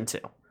Original Sin 2.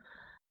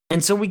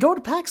 And so we go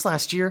to PAX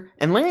last year,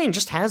 and Larian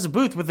just has a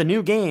booth with a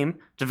new game,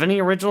 Divinity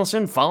Original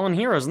Sin Fallen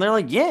Heroes. And they're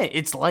like, yeah,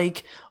 it's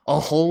like a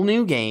whole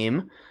new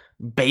game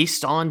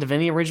based on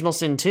Divinity Original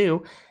Sin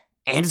 2,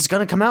 and it's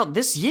going to come out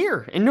this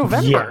year in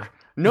November. Yeah.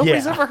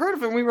 Nobody's ever heard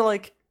of it. And we were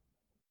like,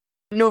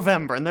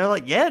 November. And they're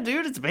like, yeah,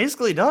 dude, it's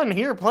basically done.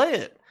 Here, play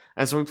it.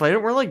 And so we played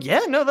it. We're like,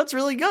 yeah, no, that's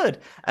really good.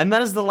 And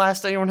that is the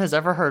last anyone has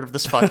ever heard of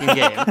this fucking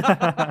game.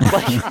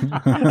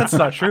 That's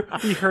not true.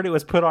 We heard it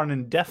was put on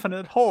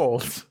indefinite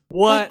hold.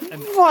 What Like, an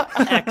what?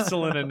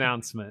 excellent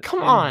announcement.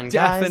 Come on,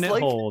 guys. Definite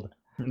Like, hold.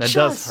 That does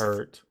Just-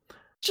 hurt.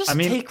 Just I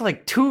mean- take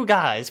like 2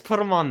 guys, put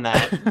them on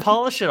that,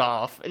 polish it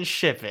off, and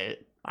ship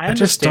it. I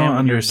just don't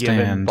when you're given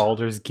understand.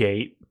 Baldur's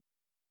Gate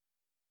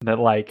that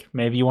like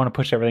maybe you want to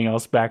push everything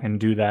else back and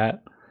do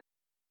that,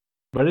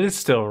 but it is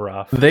still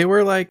rough. They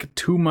were like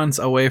 2 months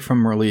away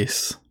from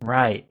release.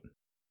 Right.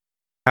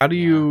 How do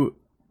you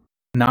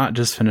not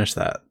just finish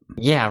that?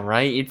 Yeah,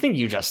 right? You'd think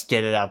you just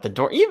get it out the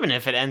door, even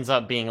if it ends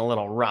up being a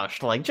little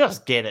rushed, like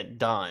just get it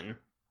done.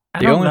 I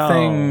The don't only know.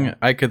 thing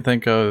I could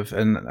think of,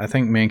 and I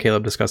think me and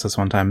Caleb discussed this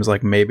one time, is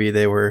like maybe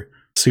they were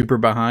super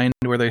behind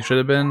where they should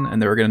have been,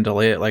 and they were going to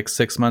delay it like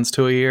 6 months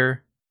to a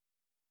year.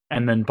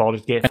 And then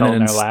Baldur's Gate And fell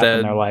then in their lap, instead-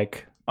 and they're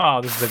like,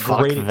 "Oh, this is a Fuck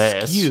great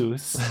this."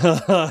 excuse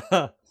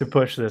Well, to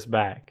push this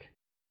back."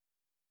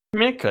 I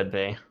mean, it could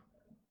be.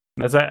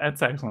 That's an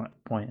excellent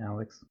point,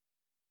 Alex.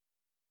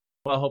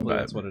 hopefully But-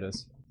 that's what it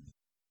is.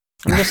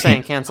 I'm just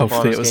saying, cancel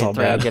Hopefully it Baldur's was Gate all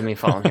 3 and bad. give me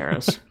Fallen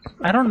Heroes.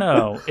 I don't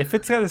know if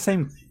it's got the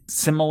same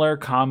similar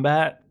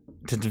combat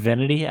to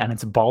Divinity and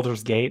it's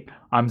Baldur's Gate.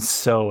 I'm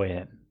so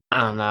in.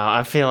 I don't know.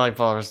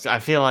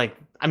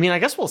 I mean, I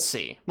guess we'll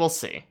see. We'll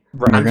see.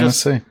 We're I'm going to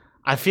just- see.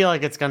 I feel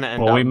like it's going to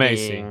end Well, up we may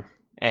being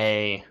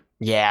a...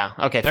 Yeah.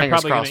 Okay, They're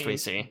fingers probably crossed gonna- we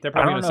see. They're I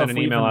probably don't going to know send if an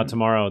we email even- out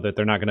tomorrow that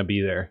they're not going to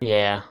be there.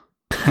 Yeah.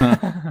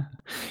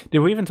 Did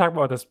we even talk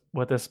about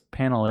what this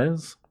panel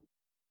is?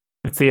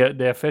 It's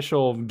the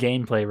official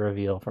gameplay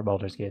reveal for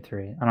Baldur's Gate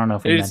 3. I don't know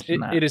if we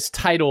mentioned that. It is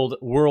titled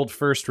World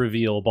First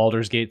Reveal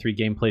Baldur's Gate 3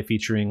 gameplay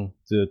featuring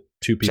the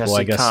 2 people, Jesse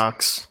I guess.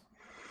 Cox.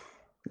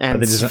 And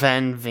But they just-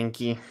 Sven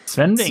Vinky.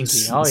 Sven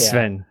Vinky. Oh yeah,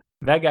 Sven.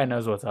 that guy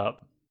knows what's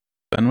up.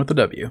 Then with the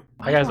W.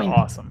 That guy's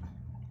awesome.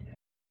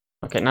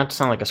 Okay, not to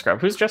sound like a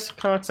scrub. Who's Jesse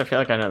Cox? I feel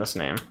like I know this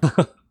name.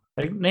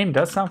 That name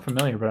does sound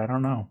familiar, but I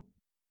don't know.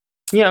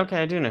 Yeah, okay,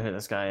 I do know who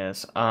this guy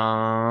is.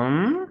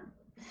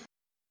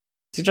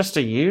 Is he just a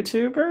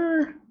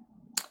YouTuber?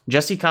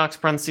 Jesse Cox,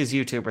 parentheses,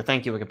 YouTuber.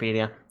 Thank you,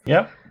 Wikipedia.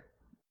 Yep.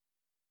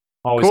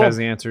 Always Cool. has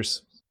the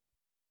answers.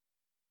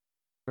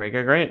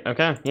 Great.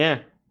 Okay, yeah.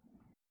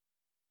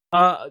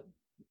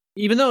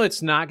 Even though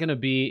it's not going to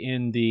be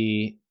in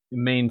the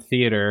main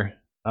theater,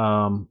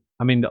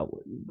 I mean,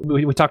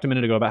 we talked a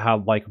minute ago about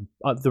how like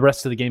the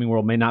rest of the gaming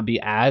world may not be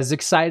as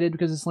excited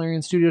because it's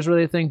Larian Studios,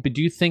 really, I think. But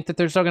do you think that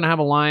they're still going to have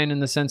a line in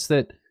the sense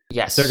that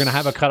Yes. they're going to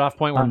have a cutoff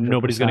point where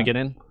nobody's going to 100%. get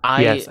in?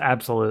 Yes,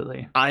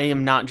 absolutely. I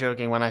am not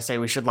joking when I say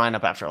we should line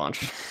up after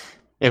lunch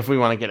if we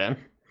want to get in.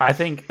 I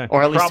think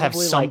Or at least have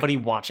probably, somebody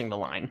watching the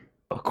line.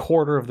 a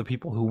quarter of the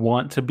people who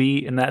want to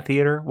be in that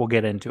theater will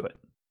get into it.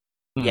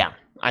 Yeah,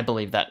 I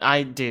believe that.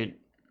 I think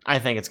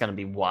it's going to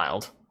be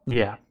wild.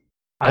 Yeah.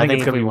 I I think think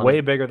it's if going to we be wanna-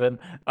 way bigger than...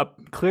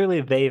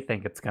 clearly, they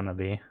think it's going to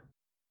be.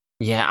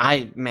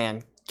 Yeah,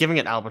 giving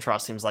it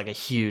Albatross seems like a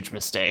huge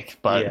mistake,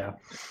 but yeah.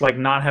 Like,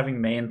 not having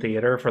main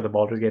theater for the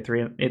Baldur's Gate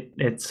 3,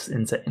 it's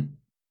insane.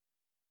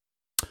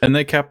 And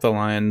they cap the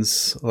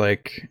lines,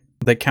 like,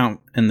 they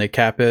count and they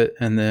cap it,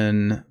 and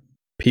then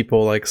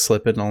people, like,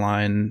 slip in a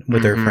line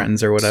with their Mhm.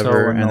 friends or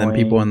whatever, and then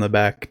people annoying. in the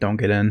back don't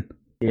get in.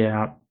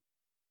 Yeah.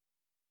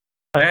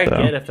 I So.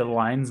 get if the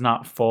line's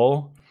not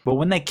full, but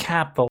when they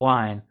cap the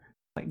line,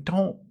 like,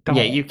 don't.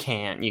 yeah, you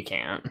can't.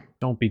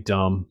 Don't be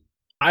dumb.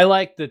 I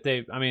like that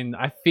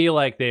I feel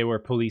like they were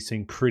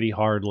policing pretty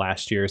hard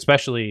last year,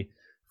 especially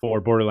for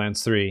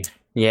Borderlands 3.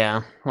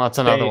 Yeah, well, that's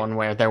another They- one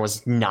where there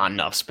was not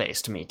enough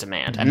space to meet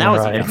demand, and that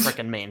was in a Right.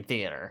 freaking main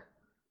theater.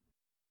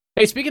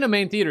 Hey, speaking of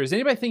main theater, is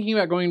anybody thinking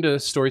about going to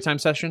Storytime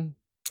Session?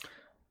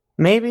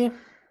 Maybe.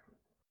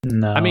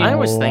 No. I mean- I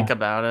always think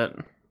about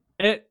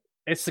it.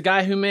 It's the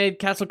guy who made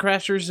Castle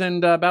Crashers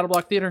and Battle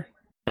Block Theater.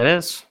 It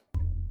is.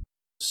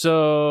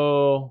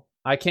 So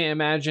I can't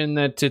imagine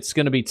that it's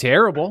going to be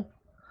terrible.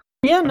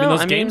 Yeah, I no, mean,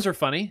 those games are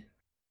funny.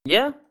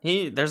 Yeah,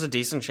 there's a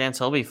decent chance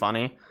he'll be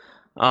funny.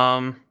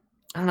 I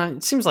don't know.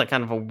 It seems like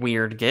kind of a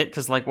weird get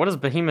because, like, what has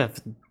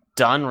Behemoth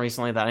done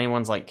recently that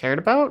anyone's like cared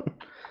about?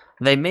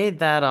 They made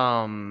that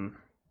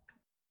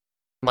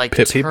like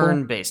Pit People?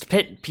 turn-based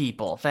Pit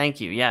People.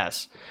 Thank you.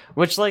 Yes,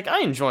 which like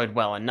I enjoyed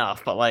well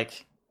enough, but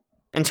like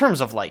in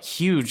terms of like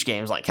huge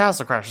games, like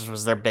Castle Crashers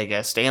was their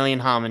biggest. Alien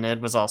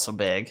Hominid was also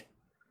big.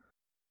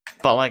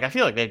 But like I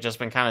feel like they've just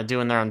been kind of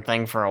doing their own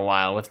thing for a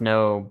while with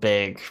no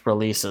big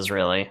releases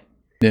really.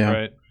 Yeah.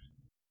 Right.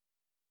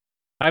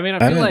 I mean,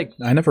 I I, feel like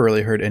I never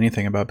really heard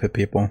anything about Pit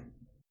People.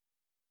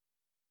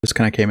 Just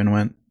kind of came and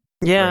went.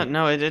 Yeah, Right.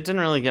 no, it didn't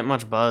really get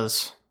much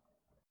buzz.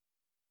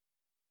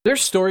 their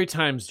story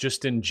times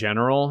just in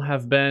general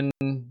have been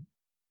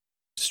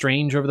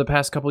strange over the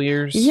past couple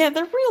years. Yeah,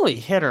 they're really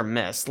hit or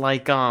miss.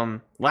 Like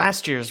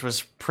last year's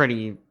was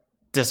pretty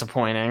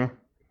disappointing.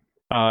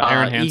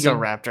 Aaron Hansen. Ego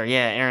Raptor,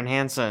 yeah, Aaron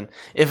Hansen.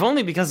 If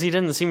only because he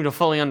didn't seem to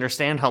fully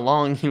understand how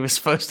long he was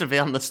supposed to be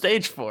on the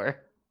stage for.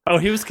 Oh,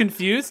 he was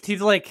confused?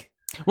 He's like...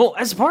 Well,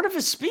 as part of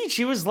his speech,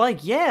 he was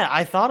like, yeah,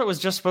 I thought it was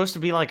just supposed to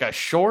be like a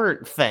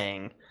short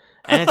thing.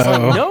 And it's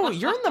like, no,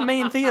 you're in the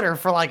main theater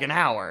for like an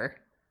hour.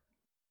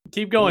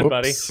 Keep going,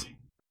 buddy.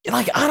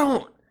 Like, I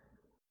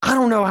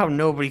don't know how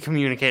nobody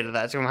communicated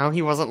that to him, how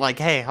he wasn't like,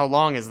 hey, how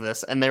long is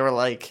this? And they were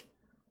like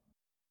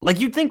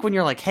you'd think when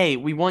you're like, hey,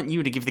 we want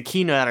you to give the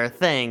keynote at our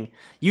thing,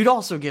 you'd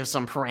also give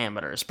some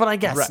parameters, but I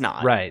guess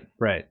not. Right.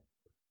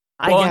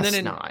 I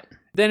guess not.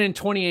 Then in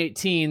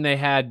 2018, they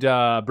had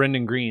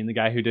Brendan Green, the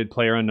guy who did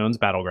PlayerUnknown's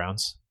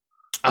Battlegrounds.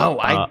 Oh,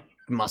 I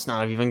must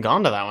not have even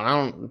gone to that one. I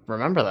don't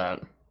remember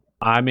that.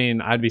 I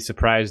mean, I'd be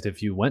surprised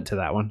if you went to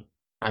that one.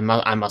 I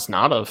must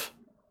not have.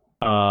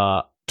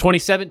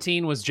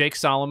 2017 was Jake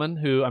Solomon,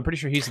 who I'm pretty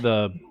sure he's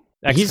the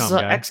XCOM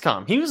guy.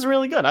 XCOM. He was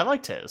really good. I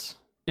liked his.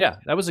 Yeah,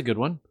 that was a good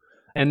one.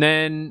 And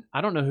then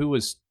I don't know who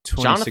was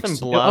 2016.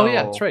 Jonathan Blow. Oh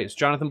yeah, that's right. It's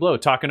Jonathan Blow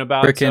talking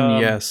about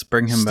yes,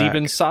 bring him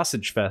Steven's back.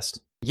 Sausage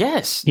Fest.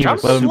 Yes,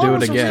 Let him do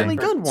it again. A really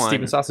good one.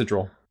 Steven Sausage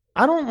Roll.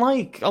 I don't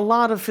like a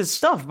lot of his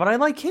stuff, but I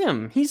like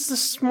him. He's the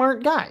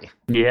smart guy.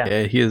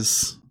 Yeah, he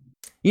is.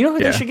 You know who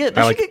they should get?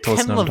 They should get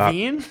Ken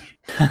Levine.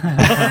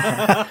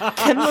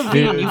 Ken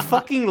Levine, you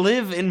fucking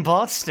live in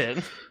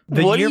Boston.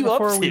 The what year are you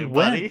before up we to,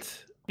 buddy?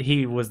 went,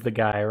 he was the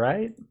guy,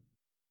 right?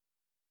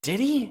 Did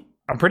he?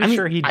 I'm pretty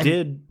sure he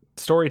did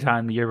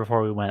Storytime the year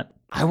before we went.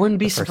 I wouldn't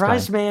be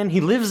surprised, man.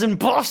 He lives in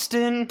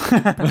Boston.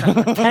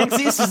 PAX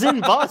East is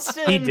in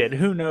Boston. He did.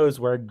 Who knows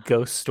where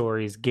Ghost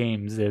Stories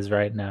Games is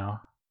right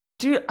now?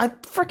 Dude, I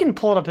freaking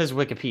pulled up his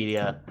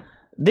Wikipedia.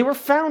 They were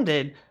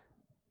founded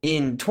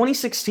in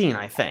 2016,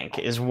 I think,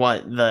 is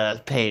what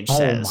the page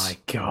says. Oh my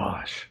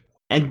gosh.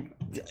 And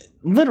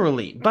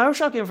literally,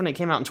 BioShock Infinite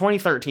came out in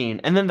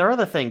 2013, and then their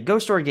other thing,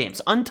 Ghost Story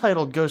Games,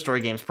 Untitled Ghost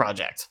Story Games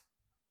Project,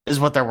 is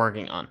what they're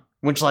working on.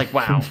 Which, like,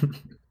 wow.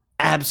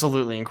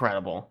 Absolutely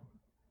incredible.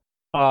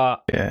 Yeah,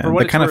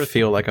 they kind of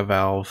feel like a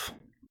Valve.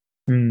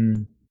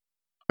 Where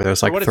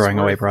there's like throwing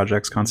away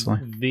projects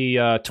constantly.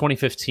 The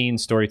 2015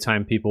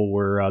 Storytime people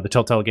were the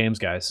Telltale Games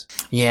guys.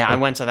 Yeah, I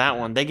went to that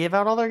one. They gave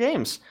out all their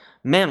games.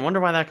 Man, wonder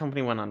why that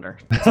company went under.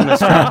 It's a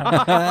mystery.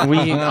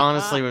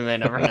 we may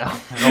never know.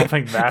 I don't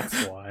think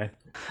that's why.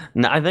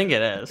 No, I think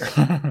it is.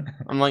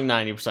 I'm like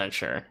 90%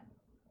 sure.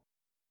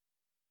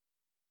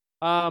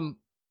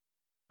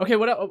 Okay,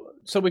 what else?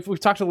 So we've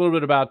talked a little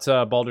bit about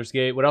Baldur's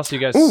Gate. What else are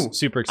you guys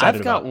super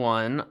excited about? I've got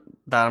one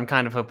that I'm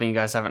kind of hoping you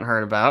guys haven't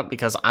heard about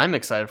because I'm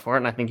excited for it,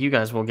 and I think you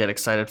guys will get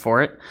excited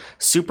for it.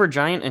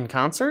 Supergiant in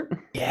concert?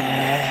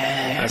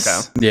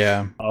 Yes. Okay.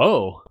 Yeah.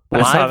 Oh.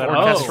 Live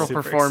orchestral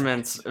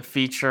performance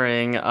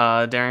featuring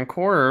Darren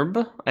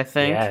Korb, I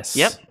think. Yes.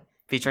 Yep.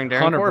 Featuring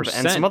Darren Korb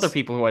and some other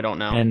people who I don't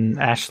know. And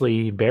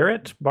Ashley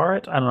Barrett?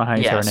 I don't know how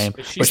you say her name.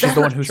 But she's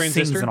the one who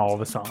sings in all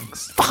the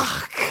songs.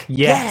 Fuck!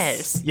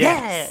 Yes!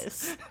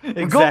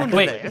 We're going to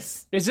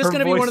this. Is this going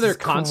to be one of their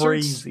concerts?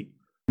 Crazy.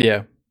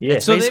 Yeah. Yeah.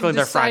 It's basically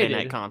their Friday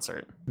night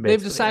concert.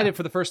 They've decided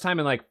for the first time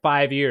in like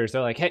 5 years,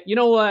 they're like, hey, you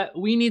know what?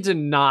 We need to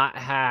not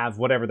have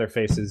whatever their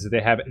face is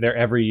they have there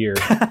every year.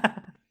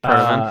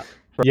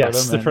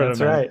 Yes, that's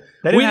right.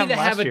 We need to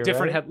have a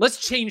different head. Let's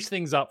change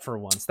things up for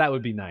once. That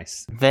would be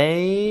nice.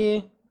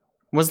 I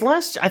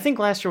think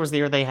last year was the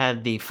year they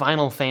had the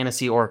Final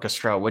Fantasy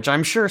Orchestra, which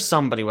I'm sure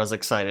somebody was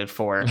excited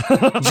for.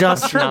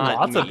 Just not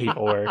lots me. of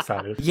people were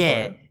excited for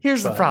it.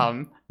 Here's the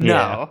problem.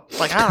 No.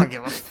 Like, I don't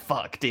give a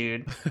fuck,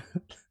 dude.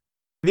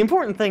 The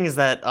important thing is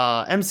that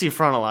MC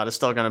Frontalot is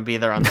still going to be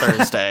there on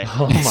Thursday.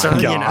 Oh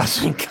my gosh.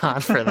 Thank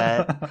God for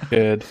that.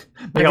 Good.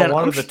 They got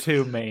one of the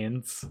two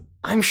mains.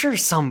 I'm sure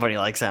somebody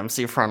likes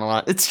MC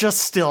Frontalot. It's just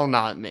still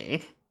not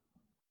me.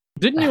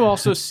 Didn't you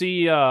also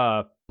see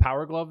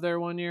Power Glove there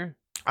one year?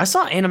 I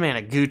saw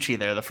Anamanaguchi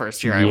there the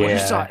first year I went.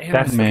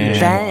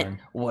 That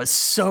was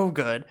so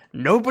good.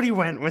 Nobody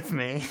went with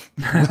me.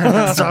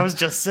 So I was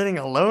just sitting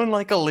alone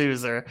like a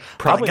loser.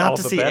 Probably I got all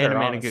to the see better,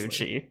 Anamanaguchi.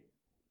 honestly.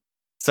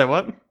 So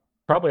what?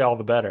 Probably all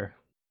the better.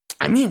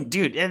 I mean,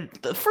 dude,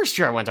 the first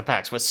year I went to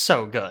PAX was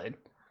so good.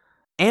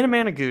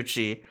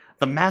 Anamanaguchi,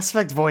 the Mass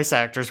Effect voice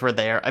actors were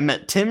there. I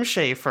met Tim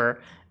Schafer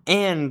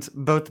and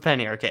both the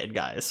Penny Arcade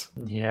guys.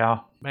 Yeah.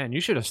 Man, you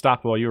should have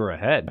stopped while you were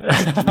ahead.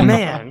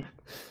 Man.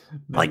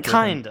 Like,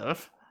 kind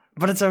of.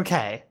 But it's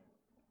okay.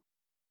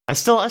 I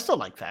still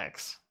like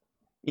PAX.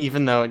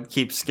 Even though it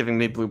keeps giving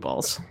me blue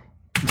balls.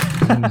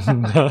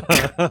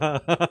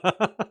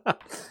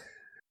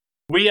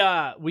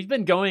 We've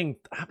been going,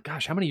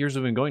 gosh, how many years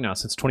have we been going now?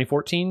 Since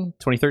 2014?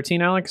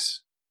 2013,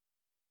 Alex?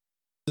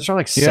 These are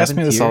like you ask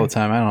me this all the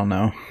time. I don't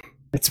know.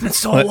 It's been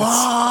so long. It's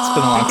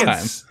been a long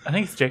time. I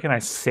think it's Jake and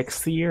I's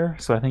 6th year,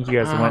 so I think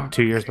you guys went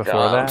 2 years before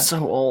God, that. I'm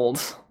so old.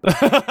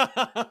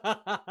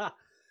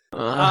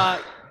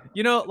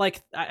 You know,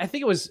 like, I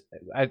think it was,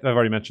 I've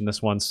already mentioned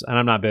this once, and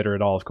I'm not bitter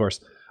at all, of course,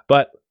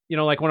 but, you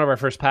know, like one of our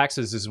first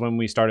PAXs is when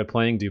we started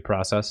playing Due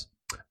Process.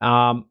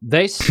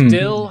 They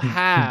still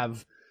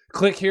have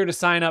click here to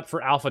sign up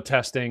for alpha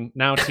testing,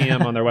 now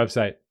TM on their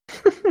website.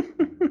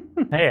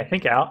 Hey, I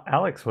think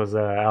Alex was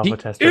an alpha He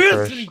tester is,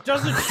 first. and he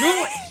doesn't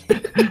do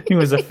it. He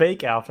was a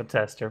fake alpha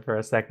tester for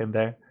a second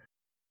there.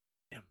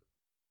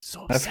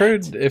 So I've upset.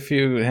 heard if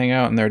you hang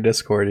out in their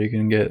Discord, you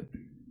can get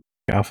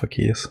alpha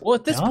keys. Well,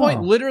 at this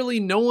point, literally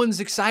no one's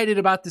excited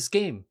about this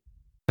game.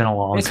 It's been a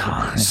long It's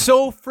time.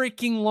 so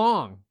freaking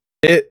long.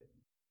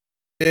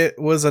 It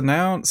was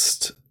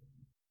announced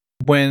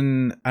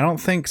when I don't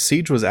think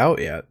Siege was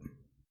out yet,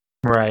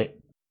 Right.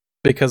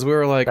 because we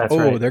were like, That's oh,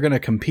 right. they're gonna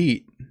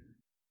compete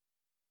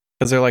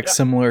because they're like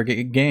similar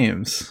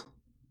games.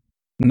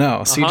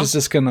 No, Siege is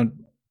just gonna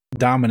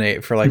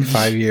dominate for like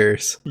 5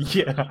 years,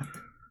 Yeah.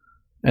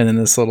 and then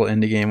this little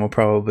indie game will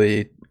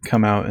probably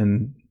come out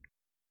and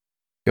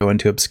go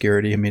into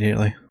obscurity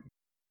immediately.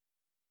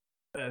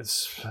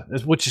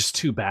 Which is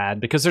too bad,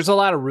 because there's a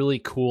lot of really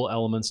cool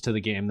elements to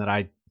the game that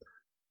I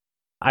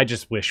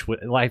just wish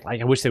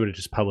I wish they would have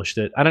just published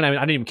it. I don't know. I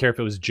didn't even care if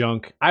it was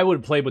junk. I would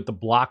have played with the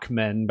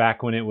Blockmen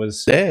back when it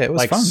was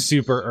Like fun.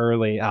 super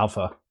early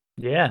alpha.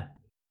 Yeah.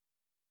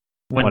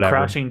 When Whatever.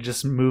 crouching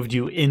just moved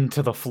you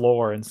into the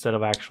floor instead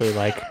of actually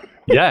like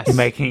Yes.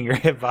 making your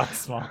hitbox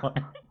smaller.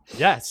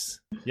 Yes.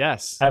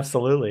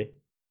 Absolutely.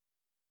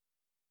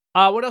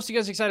 What else are you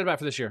guys excited about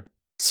for this year?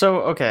 So,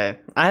 okay,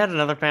 I had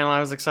another panel I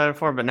was excited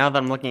for, but now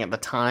that I'm looking at the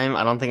time,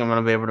 I don't think I'm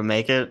going to be able to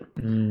make it.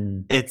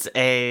 It's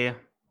a...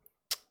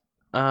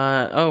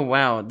 oh,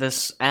 wow,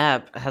 this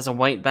app has a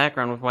white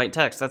background with white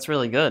text. That's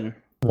really good.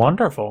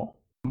 Wonderful.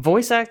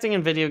 Voice acting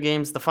in video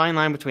games, the fine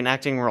line between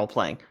acting and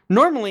role-playing.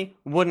 Normally,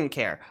 wouldn't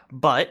care,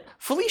 but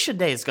Felicia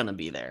Day is going to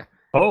be there.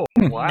 Oh,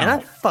 wow. And I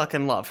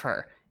fucking love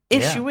her.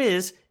 Issue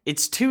is,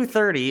 it's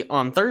 2:30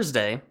 on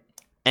Thursday,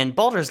 and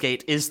Baldur's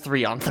Gate is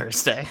 3 on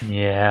Thursday.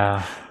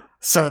 Yeah.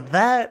 So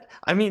that,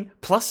 I mean,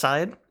 plus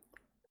side,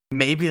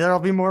 maybe there'll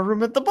be more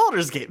room at the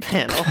Baldur's Gate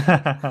panel.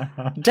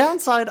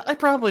 Downside, I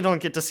probably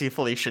don't get to see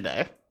Felicia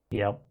Day,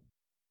 Yep.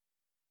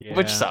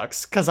 which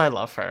sucks, because I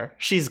love her.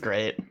 She's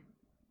great.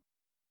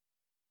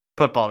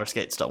 But Baldur's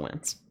Gate still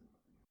wins.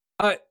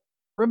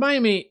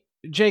 Remind me,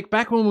 Jake,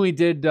 back when we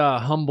did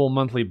Humble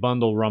Monthly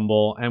Bundle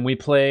Rumble and we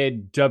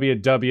played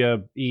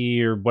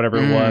WWE or whatever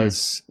it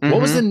was, what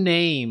was the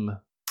name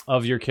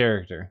of your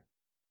character?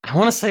 I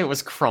want to say it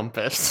was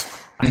Crumpus.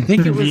 I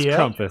think it was Yep.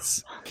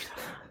 Compass.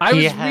 I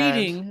was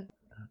reading.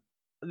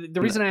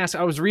 The reason I asked,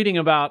 I was reading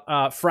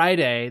about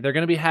Friday. They're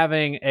going to be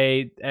having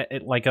a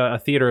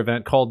theater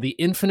event called the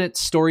Infinite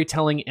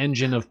Storytelling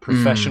Engine of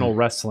Professional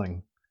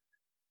Wrestling.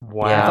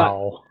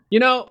 Wow. You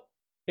know,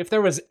 if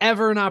there was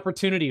ever an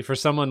opportunity for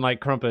someone like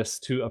Crumpus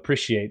to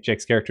appreciate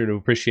Jake's character, to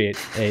appreciate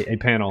a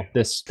panel,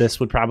 this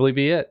would probably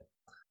be it.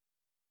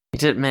 He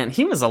did, man.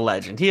 He was a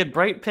legend. He had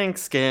bright pink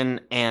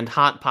skin and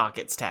Hot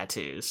Pockets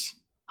tattoos.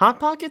 Hot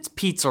Pockets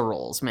pizza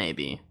rolls,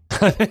 maybe.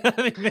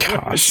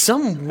 Gosh.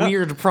 Some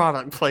weird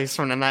product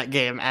placement in that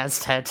game as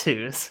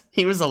tattoos.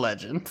 He was a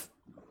legend.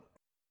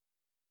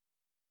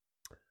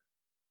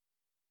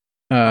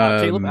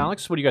 Caleb,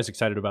 Alex, what are you guys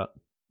excited about?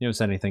 You haven't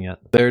said anything yet.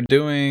 They're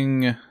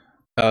doing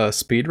a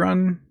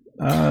speedrun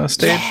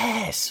stage.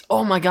 Yes!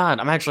 Oh my god,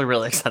 I'm actually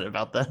really excited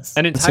about this.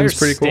 An entire seems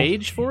pretty cool.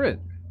 stage for it?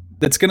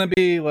 It's gonna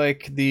be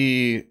like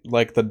the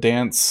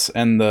dance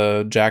and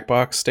the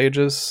Jackbox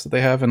stages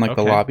they have in like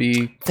the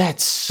lobby.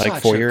 That's like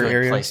such foyer a good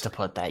area. place to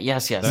put that.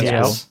 Yes, That's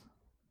yes.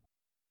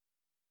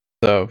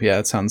 So yeah,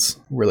 it sounds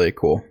really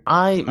cool.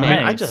 I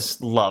Nice.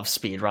 just love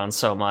speedruns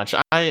so much.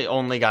 I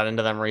only got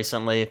into them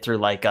recently through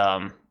like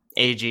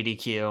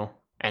AGDQ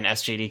and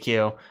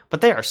SGDQ,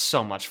 but they are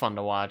so much fun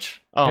to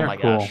watch. Oh They're my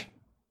cool. gosh.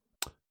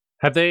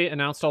 Have they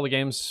announced all the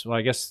games? Well,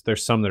 I guess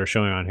there's some that are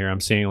showing on here.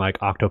 I'm seeing like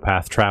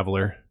Octopath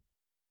Traveler.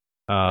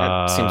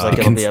 It seems like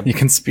You it'll be a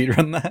can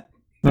speedrun that.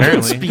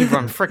 Apparently.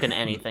 speedrun frickin'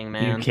 anything,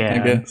 man. You I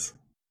can. guess.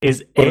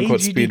 Is Quote-unquote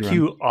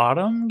AGDQ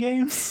Autumn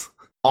Games?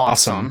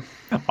 Awesome.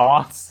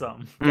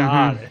 Awesome.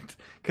 Got Mhm. it.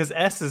 Because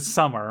S is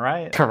summer,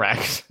 right?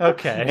 Correct.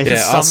 Okay. It's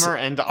Yeah, summer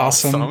and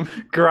awesome.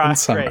 awesome. Great.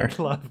 summer.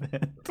 Love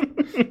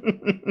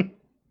it.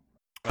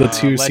 The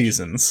two Legend-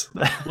 seasons.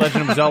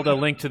 Legend of Zelda: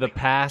 Link to the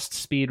Past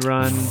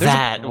speedrun.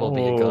 That will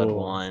be a good Oh.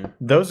 one.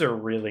 Those are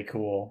really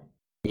cool.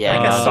 I Yeah.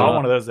 think I saw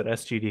one of those at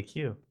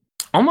SGDQ.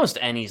 Almost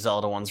any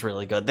Zelda one's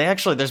really good.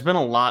 There's been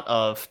a lot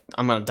of,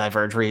 I'm going to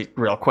diverge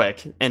real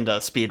quick into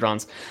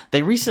speedruns.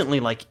 They recently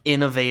like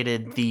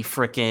innovated the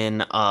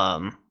frickin'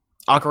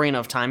 Ocarina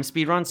of Time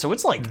speedrun, so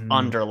it's like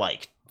under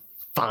like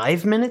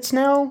 5 minutes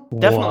now.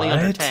 Definitely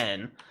under What?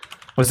 10.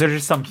 Was there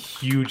just some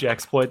huge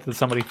exploit that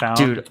somebody found?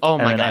 Dude, oh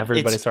and my then god.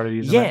 everybody started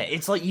using Yeah, it?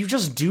 it's like you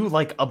just do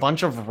like a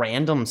bunch of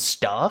random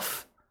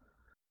stuff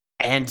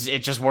and it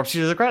just warps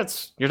you to the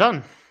credits. You're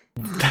done.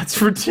 That's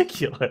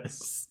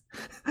ridiculous.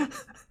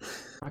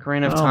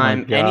 Ocarina of Oh my Time,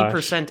 any gosh.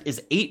 percent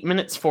is 8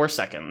 minutes 4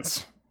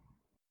 seconds.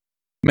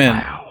 Man,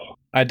 Wow.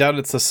 I doubt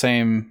it's the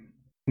same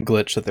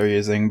glitch that they're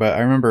using, but I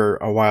remember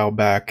a while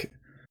back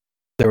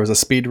there was a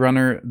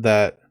speedrunner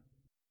that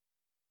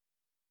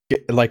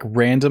like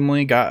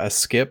randomly got a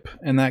skip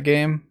in that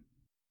game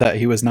that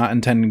he was not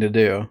intending to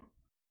do.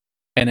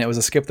 and it was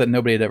a skip that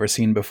nobody had ever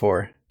seen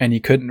before, and he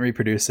couldn't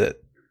reproduce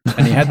it.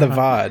 And he had the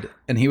VOD,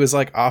 and he was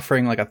like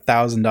offering like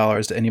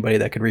 $1,000 to anybody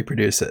that could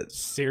reproduce it.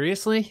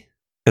 Seriously?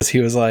 Because he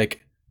was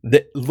like,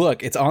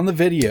 look, it's on the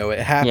video. It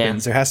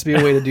happens. There has to be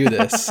a way to do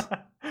this.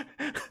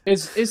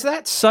 Is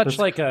that such That's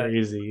like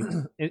crazy.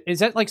 is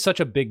that like such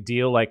a big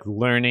deal, like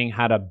learning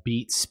how to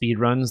beat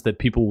speedruns, that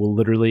people will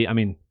literally, I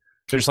mean,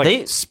 they're just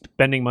like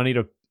spending money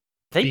to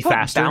They be put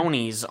faster?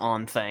 bounties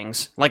on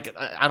things. Like,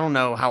 I don't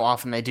know how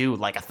often they do,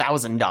 like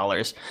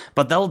 $1,000,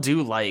 but they'll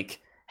do like,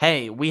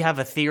 hey, we have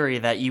a theory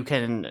that you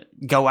can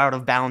go out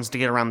of bounds to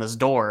get around this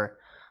door.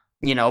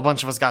 You know, a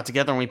bunch of us got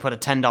together and we put a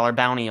 $10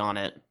 bounty on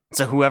it.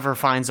 So whoever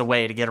finds a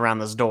way to get around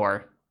this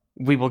door,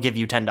 we will give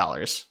you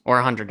 $10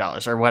 or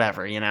 $100 or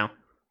whatever, you know?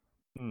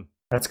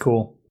 That's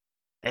cool.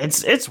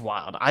 It's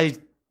wild.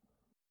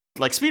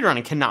 Like,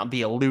 speedrunning cannot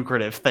be a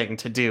lucrative thing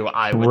to do,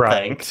 I would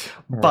think.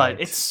 But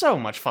it's so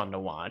much fun to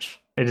watch.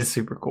 It is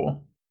super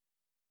cool.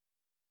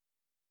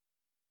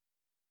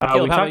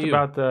 Caleb, We how talked about you?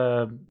 about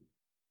the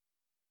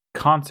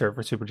concert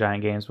for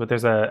Supergiant Games, but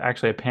there's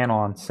actually a panel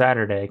on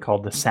Saturday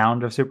called The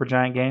Sound of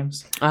Supergiant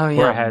Games, Oh, yeah.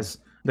 where it has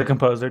the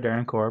composer,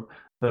 Darren Korb,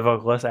 the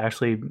vocalist,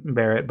 Ashley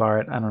Barrett, I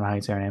don't know how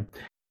you say her name,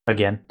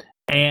 again,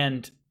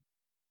 and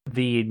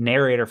the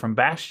narrator from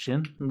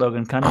Bastion,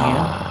 Logan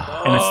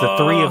Cunningham, and it's the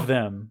three of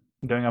them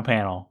doing a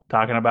panel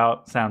talking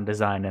about sound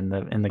design in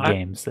the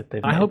games that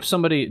they've made. I hope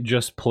somebody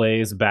just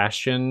plays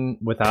Bastion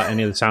without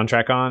any of the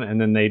soundtrack on, and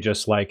then they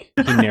just like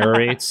he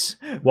narrates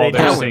while They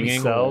they're do it singing.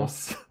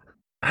 themselves.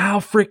 How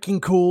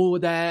freaking cool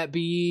would that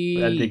be?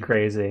 That'd be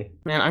crazy.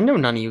 Man, I know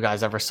none of you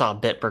guys ever saw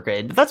Bit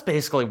Brigade, but that's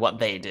basically what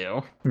they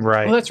do.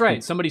 Right. Well, that's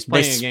right. Somebody's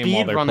They playing a game while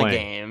speed they're run playing. a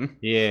game,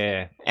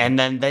 Yeah. and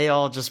then they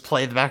all just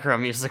play the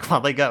background music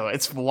while they go.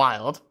 It's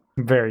wild.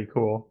 Very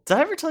cool. Did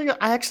I ever tell you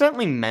I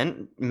accidentally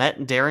met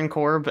Darren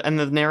Korb and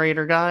the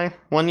narrator guy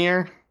one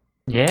year?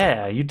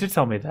 Yeah, you did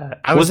tell me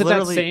that. I Was it that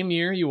literally- same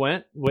year you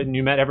went when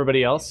you met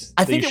everybody else?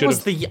 I that you think it should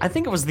was have- I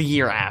think it was the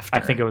year after. I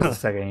think it was the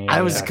second year.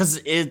 I was yeah.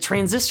 because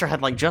Transistor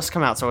had like just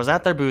come out, so I was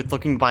at their booth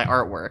looking to buy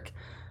artwork,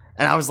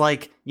 and I was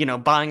like, you know,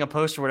 buying a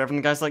poster or whatever. And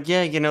the guy's like,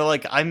 yeah, you know,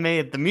 like I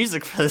made the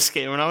music for this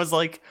game, and I was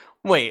like,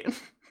 wait,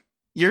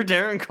 you're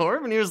Darren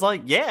Korb? And he was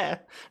like, yeah. And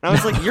I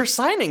was like, you're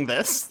signing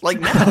this like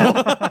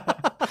now?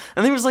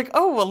 And he was like,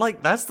 oh well,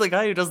 like that's the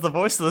guy who does the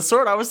voice of the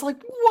sword. I was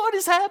like, what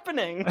is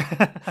happening?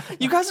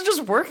 You guys are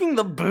just working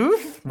the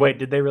booth? Wait,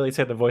 did they really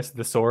say the voice of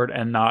the sword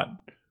and not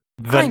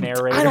the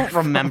narrator? I don't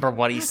remember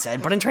what he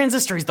said, but in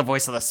Transistor, he's the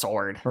voice of the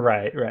sword.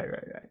 Right.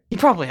 He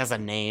probably has a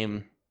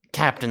name.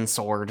 Captain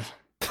Sword.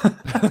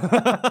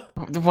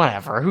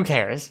 Whatever, who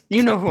cares?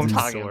 You know who I'm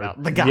talking Sword.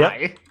 about. The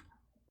guy.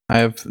 I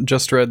have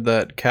just read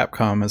that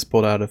Capcom has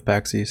pulled out of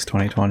PAX East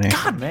 2020.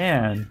 God,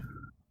 Man.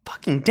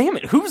 fucking damn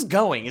it. Who's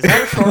going? Is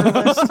that a short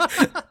list?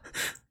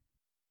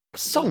 I'm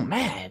so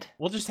mad.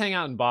 We'll just hang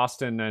out in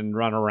Boston and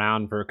run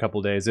around for a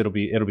couple days. It'll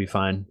be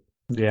fine.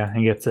 Yeah,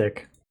 and get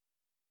sick.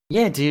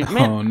 Yeah, dude.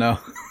 Man, Oh no.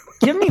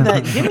 give me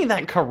that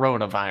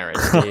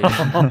coronavirus,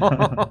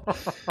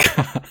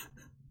 dude.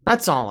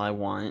 That's all I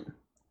want.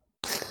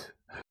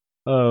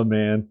 Oh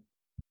man.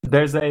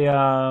 There's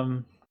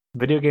a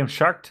video game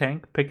Shark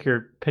Tank. Pitch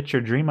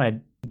your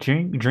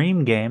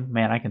dream game.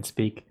 Man, I can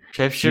speak.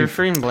 Shift your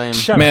free blame.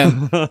 Shut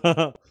Man,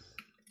 up.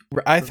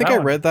 I think That I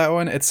one- read that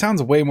one. It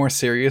sounds way more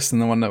serious than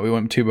the one that we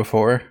went to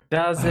before.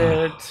 Does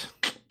it?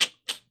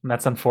 And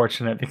that's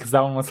unfortunate because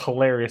that one was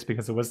hilarious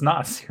because it was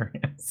not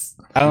serious.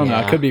 I don't know.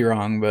 I Yeah. could be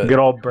wrong, but Good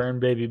old burn,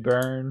 baby,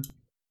 burn.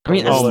 I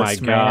mean, Oh as, my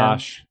Homeless man.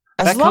 gosh.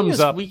 as that long comes as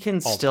up we can all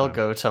the still time.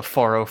 go to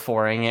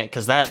 404ing it,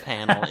 because that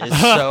panel is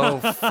so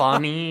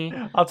funny.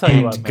 I'll tell you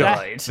And what, man,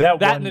 good. that That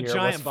one and the year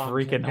Giant was Bomb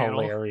freaking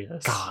panel.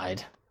 hilarious.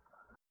 God.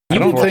 I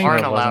don't People think-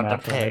 aren't It allowed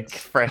wasn't to pick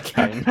afterwards.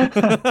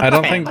 frickin' I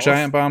don't think panels.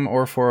 Giant Bomb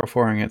or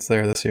 404ing it's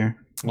there this year.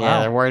 Yeah, Wow.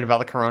 they're worried about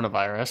the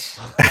coronavirus.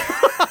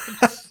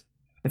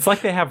 It's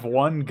like they have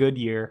one good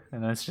year,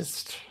 and it's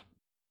just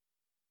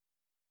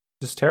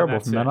terrible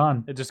That's from then it.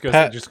 on. It just goes.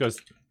 Pat- It just goes.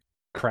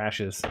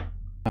 Crashes.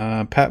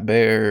 Pat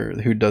Bayer,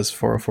 who does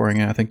 404ing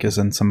it, I think is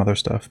in some other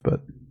stuff,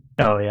 but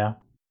Oh yeah,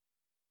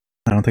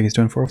 I don't think he's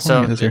doing 404ing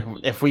So it this year.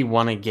 if we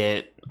want to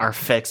get our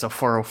fix of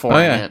 404ing Oh,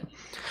 yeah. it,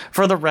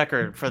 for the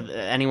record,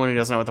 anyone who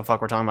doesn't know what the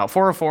fuck we're talking about,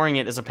 404ing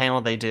it is a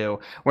panel they do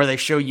where they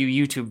show you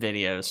YouTube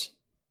videos.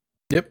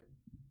 Yep.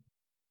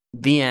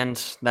 The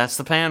end. That's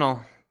the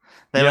panel.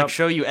 They Yep. like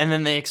show you, and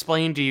then they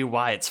explain to you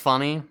why it's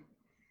funny.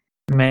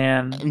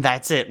 man. And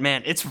that's it,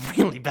 man. It's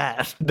really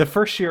bad. The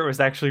first year was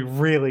actually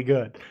really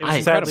good. It was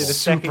I Sadly, the super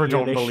second year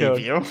don't they believe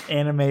showed you.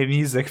 anime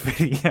music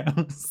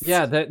videos.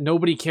 Yeah, that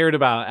nobody cared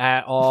about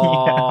at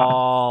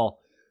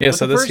all. Yeah, But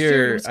so the this first year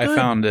year was I good.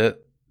 found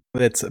it.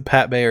 It's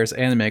Pat Bayer's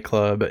Anime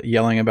Club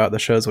yelling about the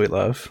shows we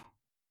love.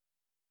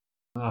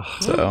 Ugh.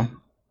 So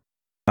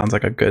sounds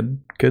like a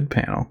good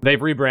panel.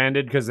 They've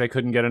rebranded because they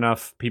couldn't get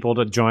enough people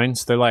to join.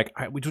 So they're like,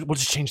 all right, we'll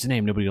just change the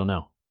name. Nobody will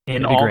know. In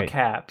It'd be all great.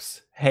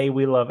 caps, hey,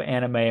 we love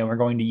anime, and we're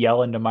going to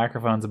yell into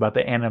microphones about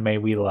the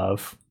anime we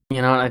love.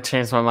 You know what? I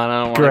changed my mind. I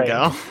don't want Great. to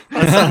go.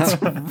 That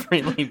sounds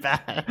really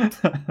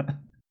bad.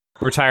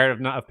 We're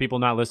tired of people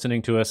not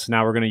listening to us.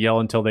 Now we're going to yell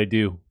until they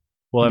do.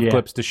 We'll have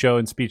clips to show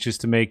and speeches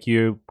to make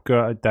you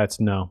go. That's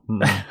no.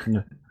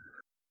 No.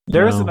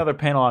 There is another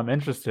panel I'm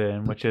interested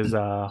in, which is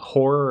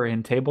horror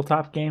in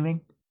tabletop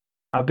gaming.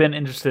 I've been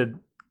interested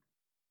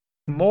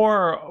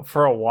more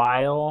for a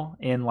while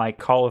in like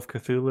Call of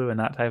Cthulhu and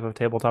that type of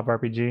tabletop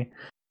RPG.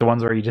 The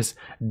ones where you just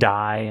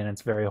die and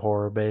it's very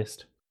horror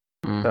based.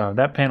 So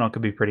that panel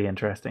could be pretty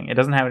interesting. It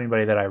doesn't have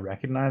anybody that I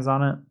recognize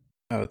on it.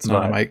 Oh, it's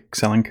not Mike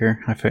Selinker.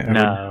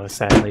 No,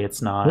 sadly,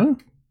 it's not. Huh?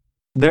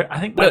 I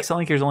think Mike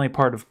Selinker is only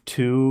part of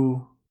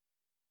 2.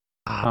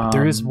 But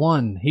there is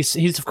one. He's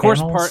of course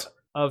panels? part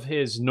of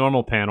his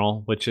normal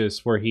panel, which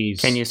is where he's.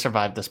 Can you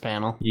survive this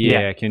panel?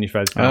 Yeah, can you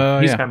survive this panel?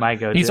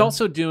 He's He's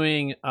also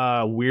doing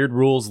Weird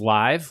Rules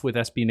Live with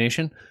SB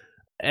Nation,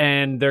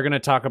 and they're going to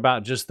talk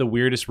about just the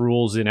weirdest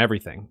rules in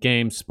everything: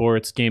 games,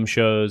 sports, game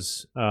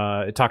shows.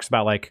 It talks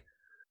about like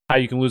how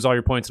you can lose all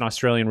your points in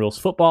Australian rules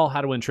football,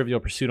 how to win Trivial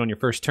Pursuit on your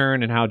first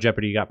turn, and how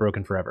Jeopardy got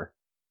broken forever.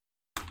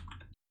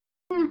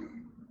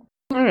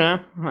 Yeah,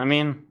 I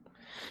mean,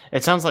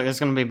 it sounds like there's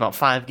going to be about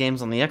 5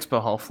 games on the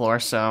expo hall floor,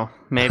 so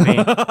maybe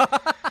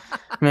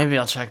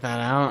I'll check that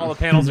out. All the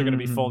panels are going to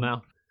be full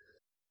now.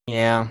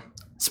 Yeah.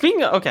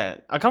 Speaking of,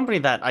 a company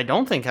that I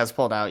don't think has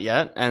pulled out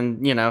yet,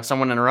 and,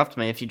 someone interrupt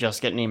me if you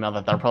just get an email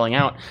that they're pulling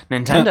out,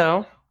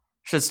 Nintendo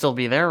should still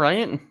be there,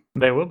 right?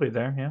 They will be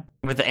there, yeah.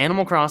 With the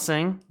Animal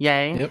Crossing,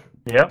 yay.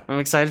 Yep. I'm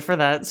excited for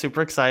that,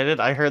 super excited.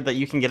 I heard that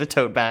you can get a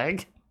tote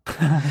bag.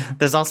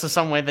 There's also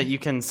some way that you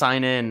can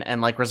sign in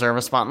and like reserve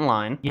a spot in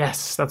line.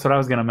 Yes, that's what I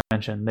was going to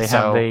mention. They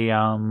have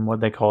the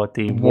what they call it,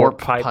 the Warp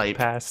pipe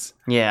pass.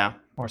 Yeah.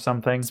 Or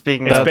something. It's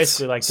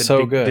basically like the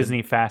so good.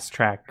 Disney fast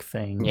track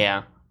thing.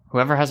 Yeah.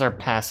 Whoever has our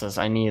passes,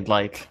 I need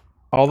like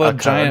all the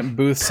giant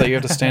booths that you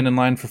have to stand in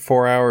line for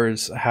 4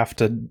 hours have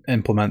to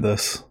implement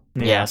this.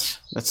 Yes,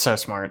 that's so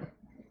smart.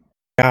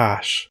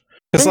 Gosh.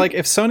 Because, like,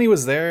 if Sony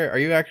was there, are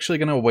you actually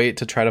going to wait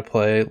to try to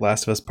play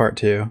Last of Us Part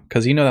 2?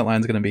 Because you know that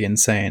line's going to be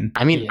insane.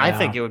 I mean, I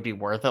think it would be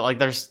worth it. Like,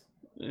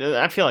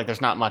 I feel like there's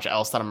not much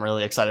else that I'm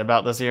really excited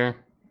about this year.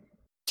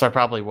 So I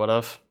probably would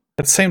have.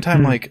 At the same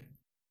time, like,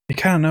 you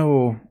kind of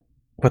know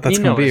what that's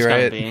going to be,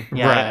 right?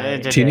 Yeah.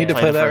 Right. Do you need to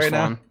play that right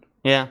now?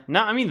 Yeah.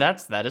 No, I mean,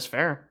 that is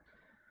fair.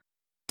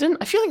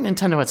 I feel like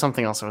Nintendo had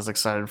something else I was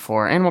excited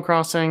for. Animal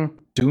Crossing.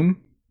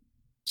 Doom?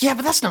 Yeah,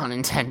 but that's not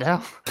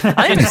Nintendo.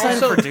 I am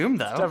excited for Doom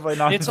though. Definitely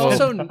not.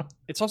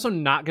 It's also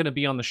not going to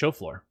be on the show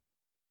floor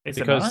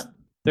because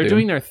they're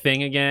doing their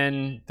thing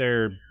again.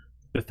 Their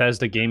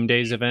Bethesda Game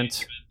Days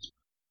event.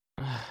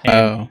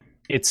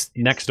 It's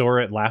next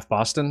door at Laugh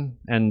Boston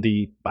and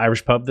the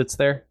Irish pub that's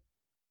there.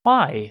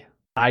 Why?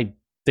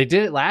 They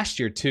did it last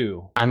year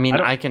too. I mean,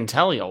 I can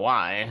tell you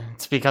why.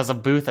 It's because a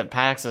booth at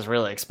PAX is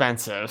really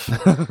expensive,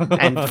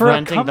 and for a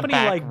renting company the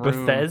back like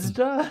room,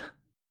 Bethesda.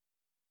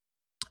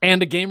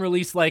 And a game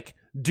release like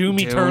Doom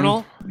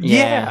Eternal?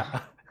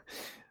 Yeah.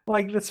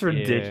 Like, that's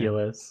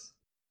ridiculous.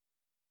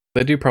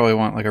 They do probably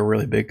want, like, a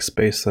really big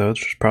space, though.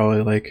 It's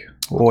probably, like,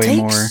 way Take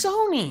more.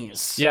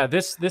 Sony's. Yeah,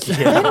 this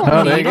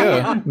Oh, there you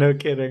go. No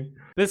kidding.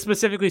 This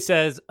specifically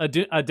says a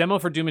demo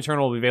for Doom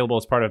Eternal will be available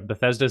as part of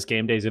Bethesda's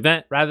Game Days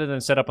event. Rather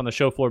than set up on the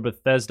show floor,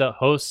 Bethesda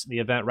hosts the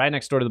event right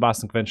next door to the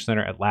Boston Convention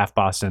Center at Laugh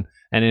Boston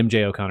and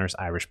MJ O'Connor's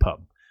Irish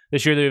Pub.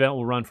 This year, the event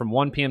will run from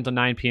 1 p.m. to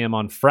 9 p.m.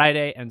 on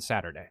Friday and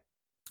Saturday.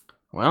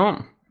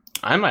 Well,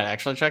 I might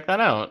actually check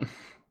that out.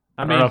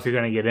 I don't know if you're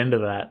going to get into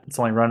that. It's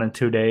only running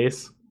 2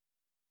 days.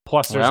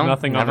 Plus, there's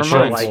nothing on the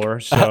show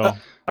floor, so...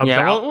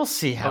 Yeah, we'll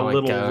see how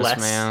it goes, less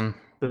man.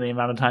 Than the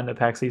amount of time that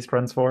PAX East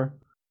runs for.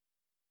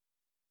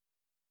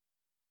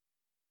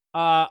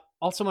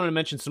 Also wanted to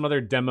mention some other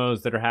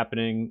demos that are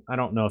happening. I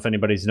don't know if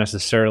anybody's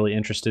necessarily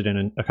interested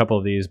in a couple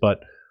of these,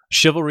 but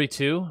Chivalry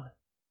 2.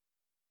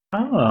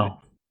 Oh.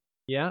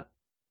 Yeah.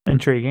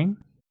 Intriguing.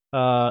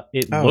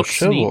 It looks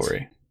Chivalry.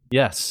 Neat.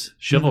 Yes,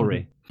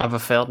 Chivalry. Of a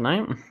failed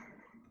night?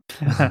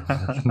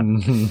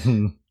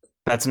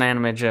 That's an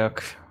anime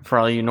joke for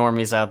all you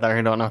normies out there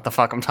who don't know what the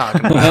fuck I'm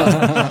talking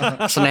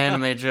about. It's an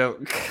anime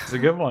joke. It's a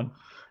good one.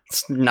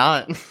 It's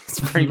not.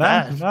 It's pretty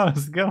bad. No,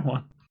 it's a good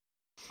one.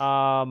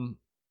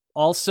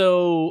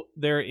 Also,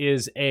 there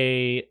is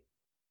a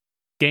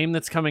game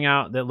that's coming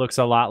out that looks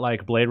a lot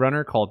like Blade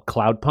Runner called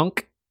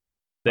Cloudpunk.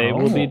 They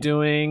will be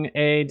doing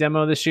a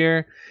demo this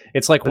year.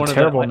 It's like one of the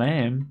terrible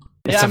name.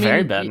 It's a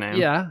very bad name.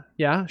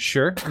 Yeah,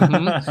 sure.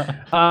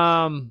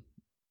 Mm-hmm.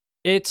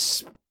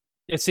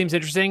 It seems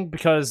interesting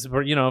because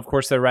of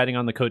course they're riding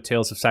on the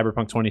coattails of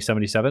Cyberpunk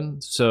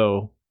 2077. So,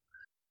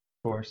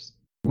 of course,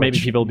 maybe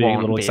people will be a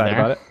little excited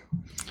about it.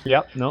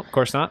 Yep. No, of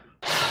course not.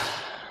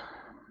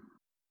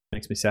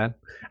 Makes me sad.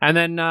 And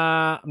then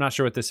I'm not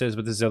sure what this is,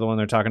 but this is the other one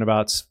they're talking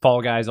about. It's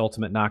Fall Guys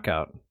Ultimate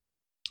Knockout.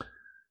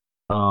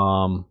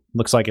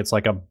 Looks like it's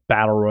like a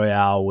battle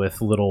royale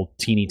with little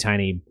teeny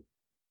tiny,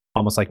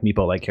 almost like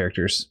Meepo-like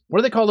characters. What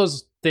do they call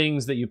those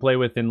things that you play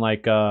with in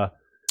like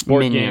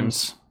board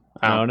games?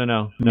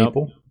 No.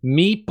 Meeple?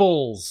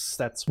 Meeples.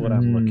 That's what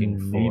I'm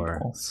looking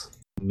for.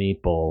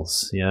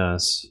 Meeples.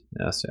 Yes.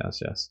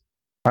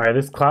 All right,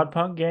 this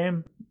Cloudpunk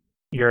game,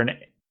 you're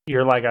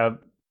like a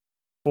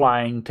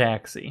flying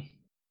taxi.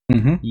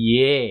 Mm-hmm.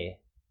 Yeah.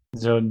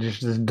 So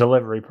just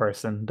delivery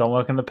person. Don't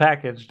look in the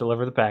package.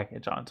 Deliver the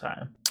package on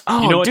time.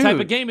 Oh, You know what dude, type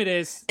of game it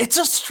is? It's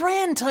a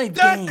Strand type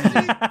game.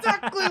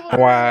 exactly what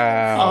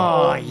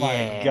Wow. Oh, my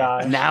yeah.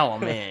 gosh. Now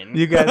I'm in.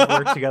 You guys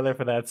work together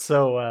for that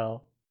so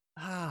well.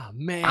 Ah,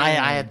 man. I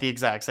had the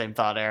exact same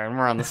thought, Aaron.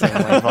 We're on the same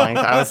wavelength.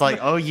 I was like,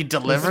 oh, you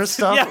deliver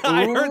stuff? Yeah,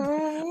 I Ooh.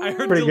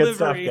 heard Pretty good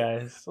stuff, delivery.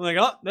 guys. I'm like,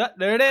 oh,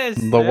 there it is.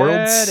 The world's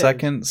There it is.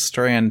 second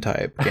Strand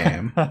type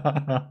game.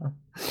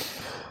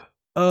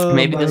 Oh,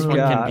 Maybe my this one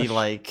can be gosh.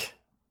 like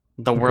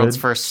the world's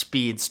Good. first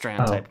speed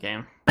Strand Oh. type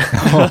game.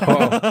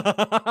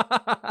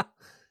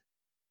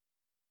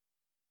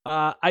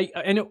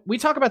 And we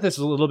talk about this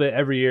a little bit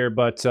every year,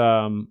 but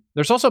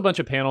there's also a bunch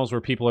of panels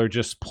where people are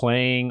just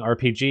playing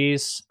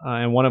RPGs,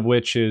 and one of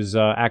which is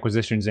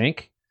Acquisitions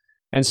Inc.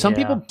 And some Yeah.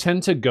 people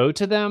tend to go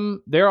to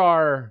them. There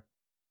are,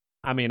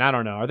 I mean, I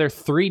don't know. Are there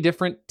 3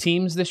 different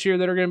teams this year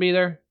that are going to be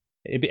there?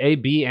 A,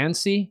 B, and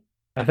C?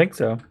 I think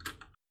so.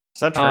 Is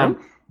that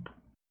true?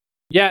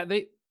 Yeah,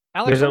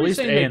 Alex, There's what at were you least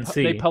saying A and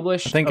C. They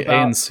published I think about, A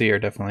and C are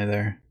definitely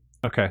there.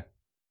 Okay.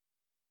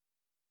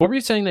 What were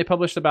you saying they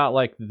published about,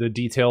 like, the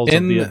details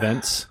of the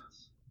events?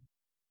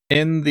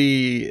 In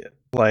the,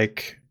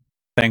 like,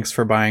 thanks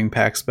for buying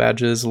PAX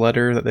badges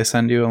letter that they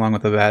send you along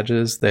with the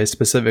badges, they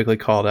specifically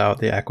called out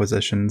the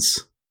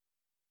Acquisitions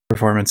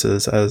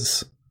performances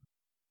as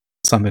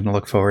something to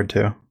look forward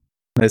to.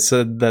 They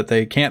said that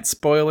they can't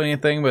spoil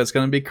anything, but it's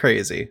going to be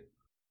crazy.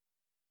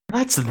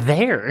 That's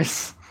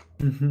theirs.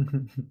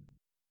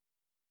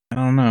 I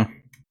don't know.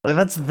 Like,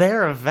 that's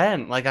their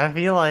event. Like, I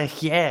feel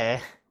like, yeah,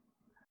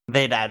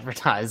 they'd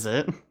advertise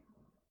it.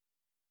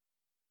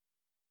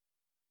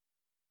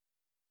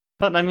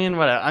 But I mean,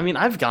 whatever. I mean,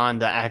 I've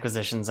gone to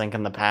Acquisitions Inc.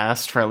 in the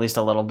past for at least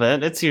a little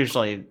bit. It's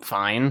usually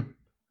fine.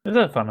 It's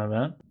a fun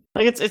event.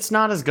 Like, it's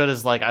not as good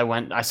as, like,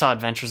 I saw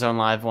Adventure Zone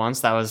live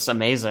once. That was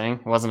amazing.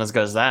 It wasn't as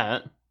good as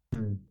that.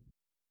 Hmm.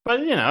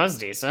 But, you know, it was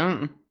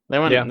decent.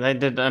 They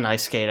did an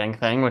ice skating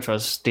thing, which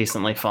was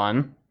decently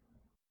fun.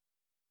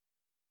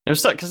 It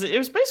was because it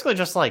was basically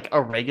just like a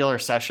regular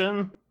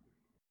session.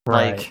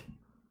 Right. Like,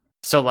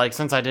 so like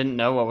since I didn't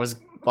know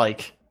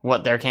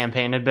what their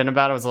campaign had been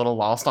about, I was a little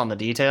lost on the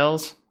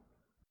details.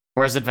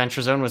 Whereas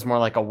Adventure Zone was more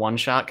like a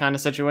one-shot kind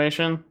of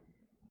situation.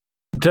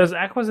 Does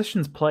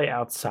Acquisitions play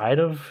outside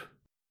of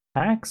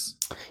PAX?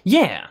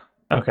 Yeah.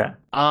 Okay.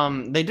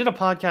 They did a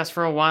podcast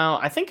for a while.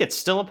 I think it's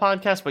still a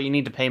podcast, but you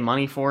need to pay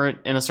money for it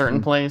in a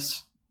certain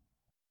place.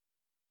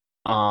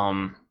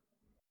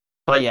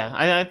 But yeah,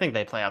 I think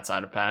they play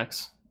outside of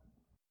PAX.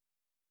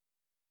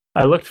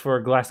 I looked for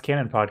a Glass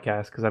Cannon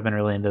podcast because I've been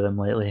really into them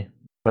lately,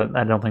 but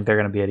I don't think they're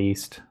going to be at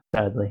East,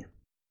 sadly.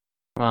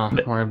 Well,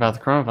 worry about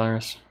the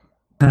coronavirus.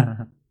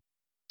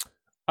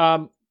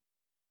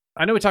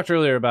 I know we talked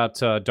earlier about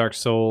Dark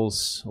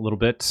Souls a little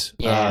bit.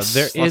 Yes,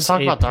 There let's is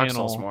talk a about Dark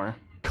panel Souls more.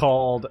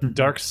 called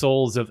Dark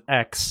Souls of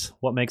X,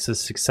 What Makes a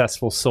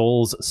Successful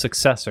Souls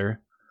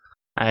Successor.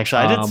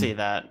 Actually, I did see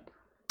that.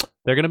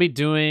 They're going to be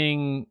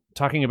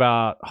talking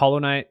about Hollow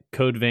Knight,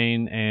 Code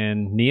Vein,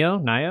 and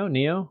Neo?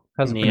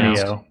 How's it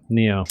pronounced?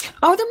 Neo.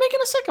 Oh, they're making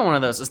a second one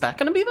of those. Is that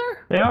going to be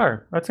there? They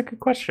are. That's a good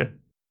question.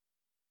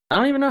 I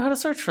don't even know how to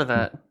search for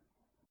that.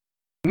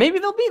 Maybe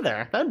they'll be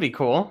there. That'd be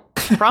cool.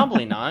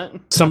 Probably not.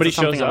 Somebody That's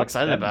something shows I'm up.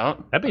 excited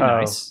about. That'd be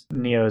nice.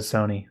 Neo's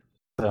Sony.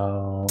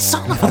 So...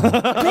 Son of a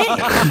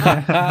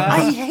bitch!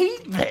 I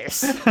hate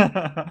this.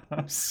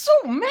 I'm so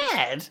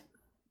mad.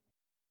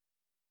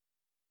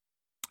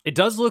 It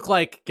does look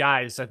like,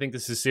 guys, I think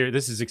this is serious.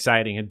 This is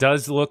exciting. It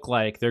does look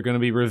like they're going to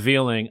be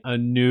revealing a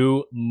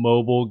new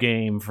mobile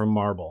game from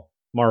Marvel.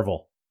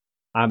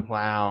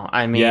 Wow.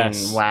 I mean,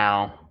 Yes.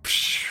 wow.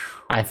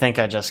 I think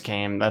I just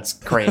came. That's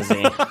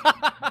crazy.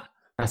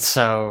 That's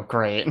so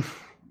great.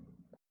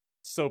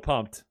 So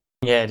pumped.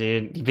 Yeah,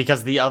 dude.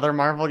 Because the other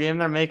Marvel game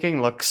they're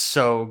making looks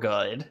so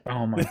good.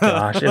 Oh my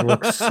gosh, it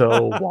looks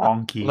so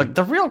wonky. Like,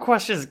 the real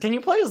question is, can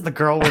you play as the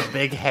girl with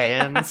big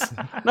hands?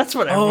 That's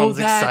what everyone's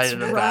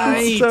excited about.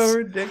 It's so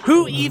ridiculous.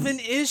 Who even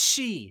is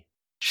she?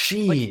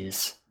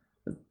 Jeez.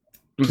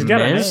 She's got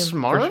a Ms. name, for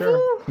Marvel?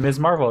 sure. Ms.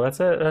 Marvel, that's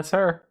it. That's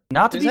her.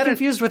 Not to Is be that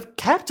confused with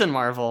Captain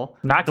Marvel,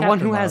 Not the one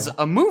Captain who has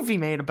Marvel. a movie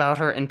made about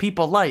her and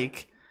people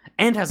like,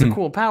 and has a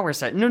cool power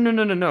set.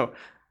 No.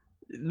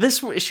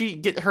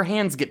 Her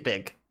hands get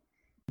big.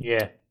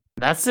 Yeah.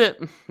 That's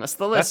it. That's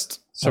the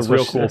list. It's a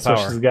real cool That's what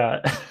power. she's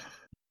got.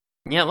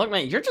 Yeah, look,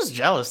 man, you're just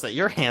jealous that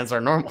your hands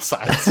are normal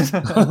size.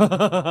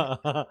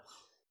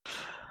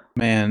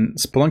 Man,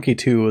 Spelunky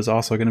 2 is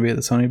also going to be at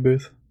the Sony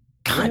booth.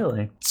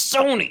 Really?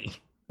 Sony.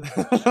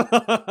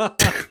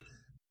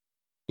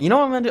 You know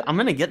what I'm gonna do? I'm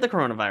gonna get the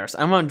coronavirus.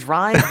 I'm gonna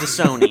drive to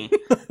Sony.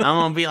 I'm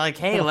gonna be like,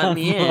 "Hey, let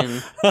me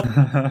in," and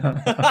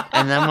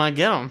then I'm gonna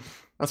get them.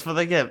 That's what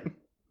they get.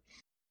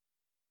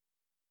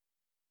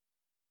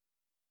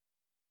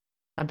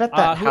 I bet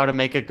that how to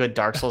make a good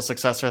Dark Souls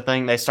successor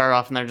thing. They start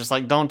off and they're just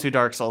like, "Don't do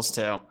Dark Souls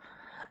 2,"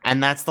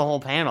 and that's the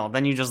whole panel.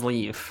 Then you just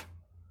leave.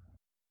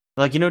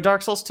 Like,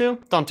 Dark Souls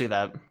 2? Don't do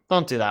that.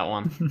 Don't do that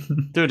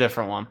one. Do a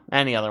different one.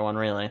 Any other one,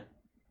 really.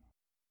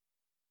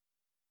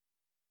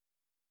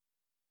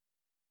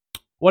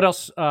 What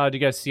else do you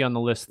guys see on the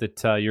list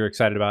that you're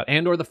excited about?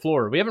 And or the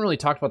floor? We haven't really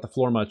talked about the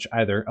floor much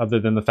either, other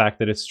than the fact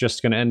that it's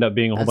just going to end up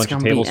being a whole bunch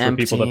of tables for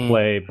people that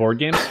play board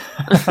games.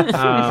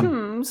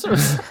 So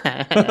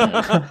sad.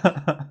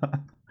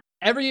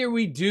 Every year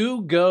we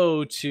do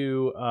go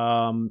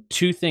to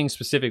two things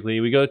specifically.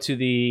 We go to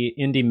the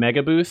Indie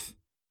Mega Booth.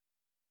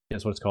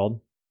 That's what it's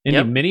called.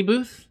 Indie Mini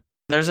Booth?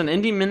 There's an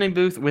Indie Mini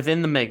Booth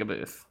within the Mega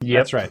Booth. Yep.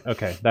 That's right.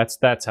 Okay,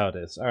 that's how it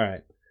is. All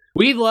right.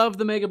 We love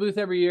the Mega Booth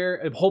every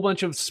year. A whole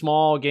bunch of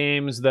small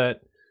games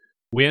that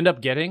we end up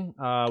getting.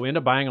 We end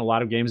up buying a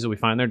lot of games that we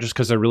find there just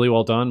because they're really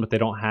well done, but they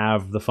don't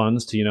have the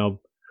funds to,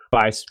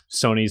 buy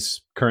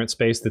Sony's current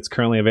space that's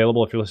currently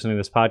available. If you're listening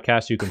to this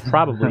podcast, you can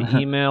probably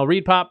email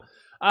ReadPop.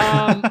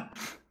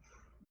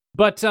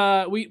 But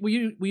we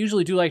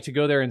usually do like to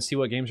go there and see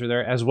what games are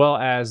there, as well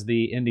as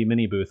the Indie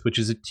Mini Booth, which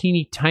is a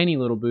teeny tiny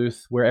little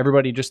booth where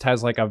everybody just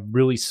has like a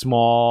really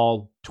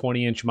small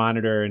 20-inch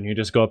monitor, and you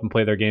just go up and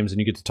play their games,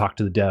 and you get to talk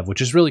to the dev, which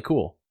is really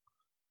cool.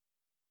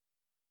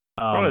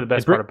 Probably the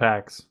best part of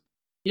PAX.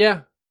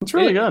 Yeah, it's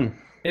really good.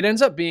 It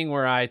ends up being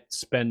where I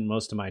spend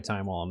most of my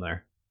time while I'm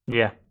there.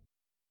 Yeah,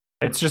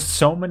 it's just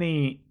so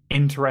many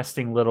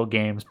interesting little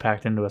games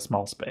packed into a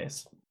small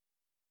space.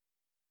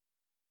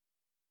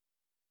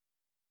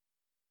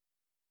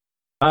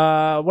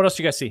 What else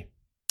do you guys see?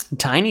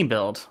 Tiny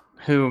Build,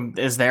 who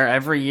is there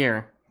every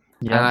year.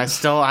 Yeah. And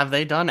have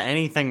they done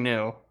anything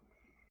new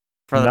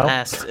for the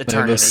past eternity?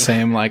 They're the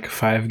same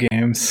 5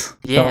 games.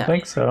 Yeah. Don't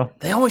think so.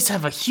 They always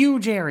have a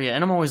huge area,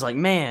 and I'm always like,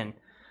 man,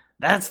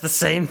 that's the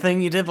same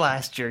thing you did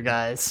last year,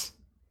 guys.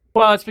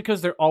 Well, it's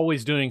because they're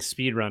always doing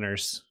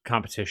speedrunners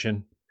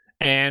competition,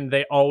 and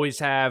they always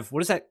have,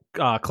 what is that,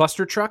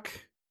 Cluster Truck?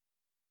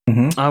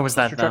 Mm-hmm. Oh, was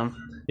that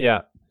them?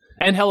 Yeah.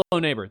 And Hello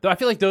Neighbor. Though I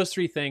feel like those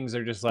 3 things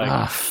are just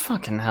like...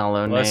 fucking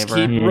Hello let's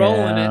Neighbor. Keep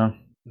rolling it.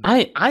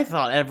 I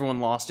thought everyone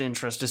lost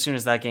interest as soon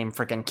as that game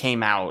freaking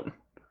came out.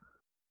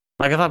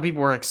 I thought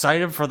people were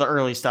excited for the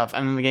early stuff,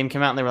 and then the game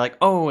came out, and they were like,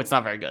 oh, it's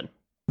not very good.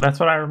 That's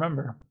what I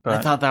remember. But...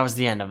 I thought that was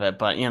the end of it,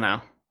 but,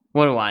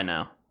 what do I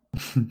know?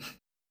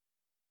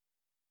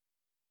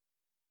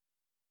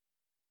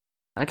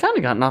 I kind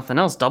of got nothing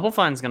else. Double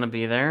Fine's going to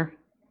be there.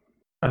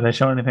 Are they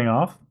showing anything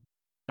off?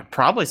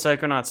 Probably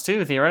Psychonauts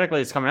 2. Theoretically,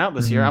 it's coming out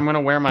this year. I'm going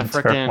to wear my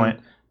frickin'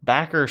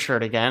 backer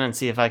shirt again and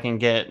see if I can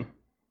get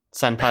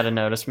Senpai to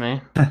notice me.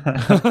 Did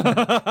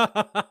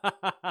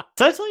I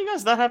tell you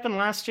guys that happened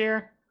last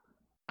year?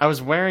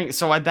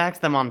 I backed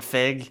them on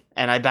Fig,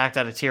 and I backed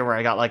at a tier where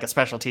I got a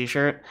special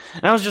t-shirt,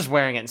 and I was just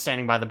wearing it and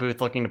standing by the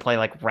booth looking to play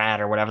Rad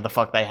or whatever the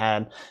fuck they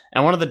had.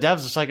 And one of the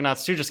devs of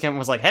Psychonauts 2 just came and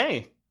was like,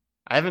 hey,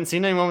 I haven't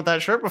seen anyone with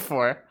that shirt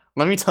before.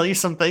 Let me tell you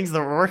some things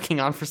that we're working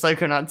on for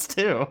Psychonauts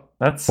 2.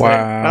 That's wow.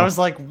 And I was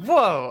like,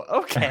 whoa,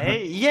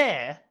 okay,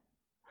 yeah.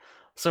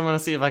 So I'm going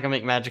to see if I can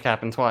make magic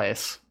happen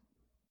twice.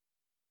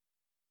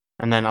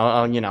 And then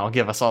I'll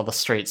give us all the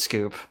straight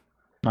scoop.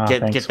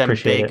 Get them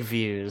big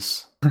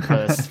views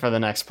for the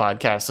next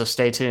podcast. So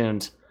stay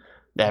tuned,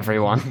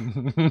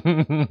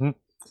 everyone.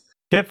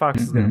 Kit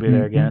Fox is going to be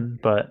there again,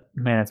 but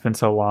man, it's been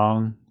so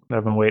long that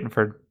I've been waiting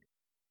for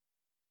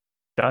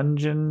Boyfriend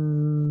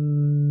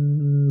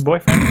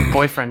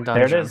Dungeon.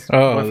 There it is.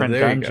 Boyfriend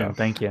Dungeon.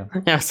 Thank you.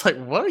 Yeah, it's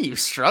what are you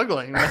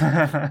struggling with?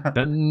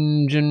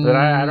 Dungeon. But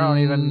I don't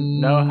even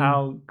know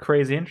how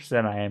crazy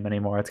interested I am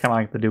anymore. It's kind of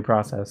like the due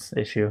process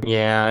issue.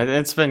 Yeah,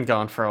 it's been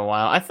going for a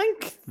while. I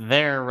think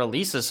their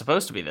release is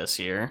supposed to be this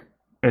year.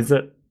 Is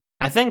it?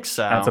 I think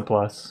so. That's a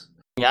plus.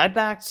 Yeah, I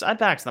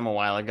backed them a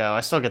while ago.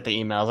 I still get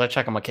the emails. I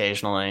check them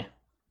occasionally.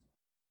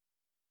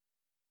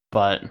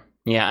 But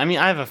yeah,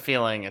 I have a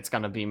feeling it's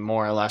going to be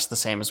more or less the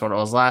same as what it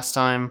was last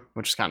time,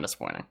 which is kind of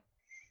disappointing.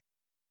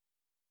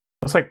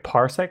 Looks like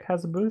Parsec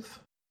has a booth.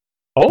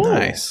 Oh,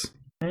 nice.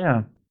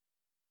 Yeah.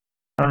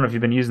 I don't know if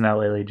you've been using that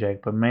lately,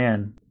 Jake, but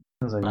man,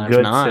 it's a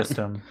good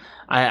system.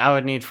 I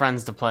would need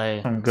friends to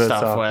play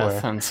stuff software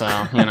with, and so,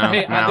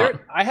 Hey,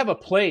 I have a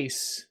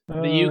place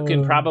that you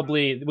can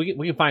probably...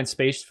 We can find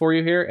space for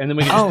you here, and then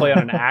we can just play on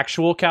an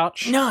actual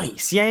couch.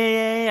 Nice.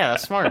 Yeah.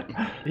 Smart.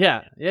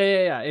 Yeah.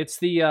 It's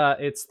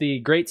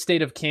the great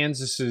state of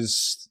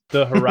Kansas's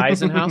The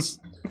Horizon House.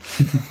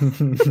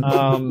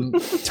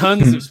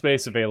 Tons of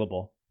space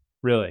available.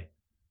 Really.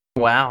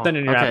 Wow. Send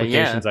in your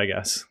applications, I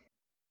guess.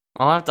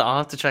 I'll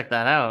have to check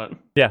that out.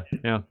 Yeah.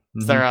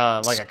 Is there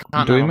a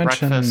continental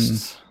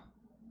breakfast?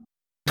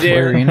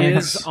 There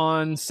is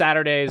on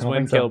Saturdays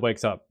when Caleb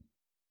wakes up.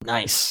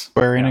 Nice.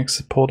 Square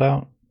Enix pulled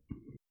out.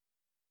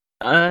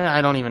 I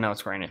don't even know what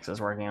Square Enix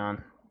is working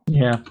on.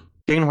 Yeah.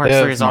 Kingdom Hearts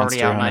 3 is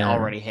already out, and I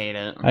already hate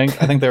it. I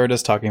think they were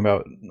just talking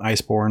about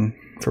Iceborne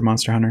for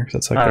Monster Hunter.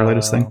 That's their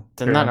latest thing.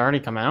 Didn't that already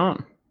come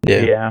out?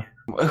 Yeah.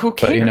 Who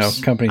cares?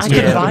 But, companies do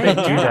that. They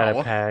do that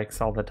at PAX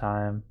all the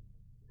time.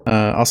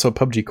 Also,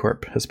 PUBG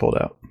Corp has pulled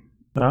out.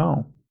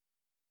 Oh.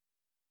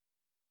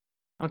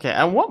 Okay,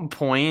 at what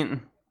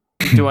point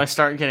do I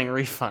start getting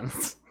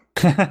refunds?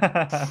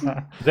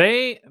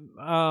 They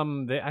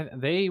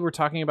were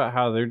talking about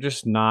how they're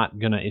just not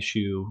gonna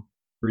issue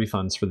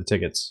refunds for the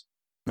tickets.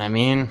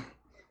 I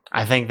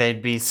think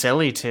they'd be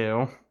silly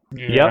to.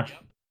 Yep.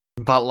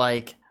 But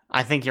like,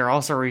 I think you're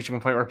also reaching a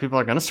point where people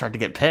are going to start to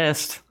get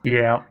pissed.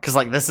 Yeah. Because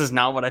like, this is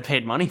not what I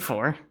paid money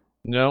for.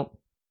 No.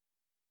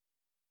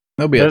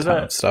 There'll be a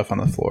ton of stuff on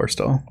the floor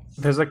still.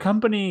 There's a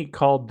company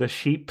called the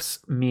Sheep's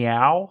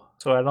Meow,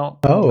 so I don't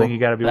Oh, think you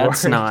got to be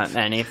That's worried. not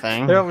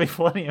anything. There'll be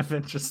plenty of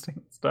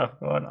interesting stuff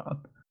going on.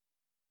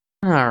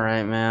 All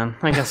right, man.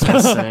 I guess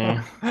we'll see.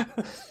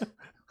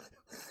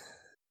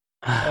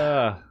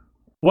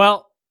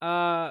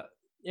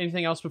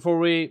 Anything else before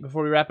we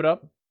wrap it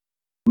up?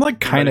 I'm like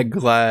kind of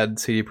glad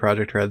CD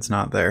Projekt Red's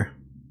not there.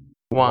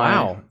 Why?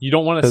 Wow. You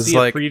don't want to see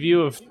like, a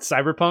preview of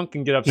Cyberpunk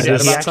and get upset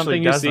just- about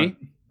something you see?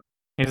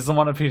 He doesn't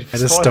want to be I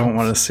just don't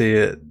want to see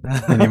it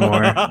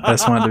anymore. I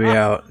just want it to be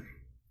out.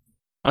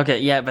 Okay,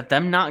 yeah, but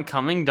them not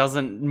coming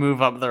doesn't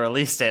move up the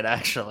release date,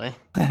 actually.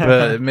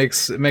 But it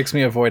makes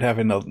me avoid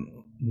having to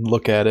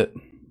look at it.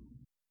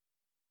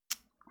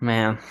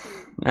 Man,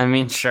 I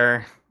mean,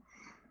 sure.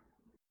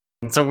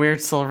 It's a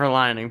weird silver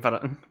lining,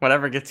 but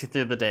whatever gets you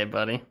through the day,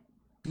 buddy.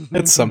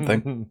 It's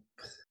something.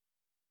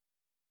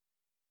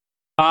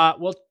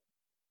 Well,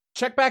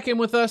 check back in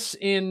with us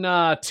in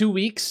 2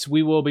 weeks.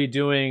 We will be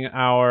doing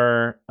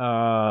our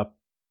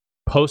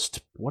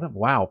post-PEP? Is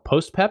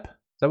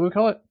that what we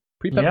call it?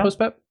 Pre-PEP, Yeah.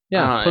 post-PEP?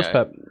 Yeah,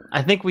 post-PEP.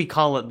 I think we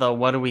call it the,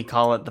 what do we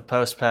call it? The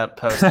post-PEP,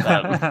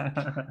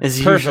 post-PEP is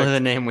usually Perfect. the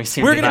name we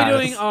seem We're to going to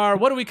be use. doing our,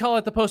 what do we call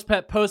it, the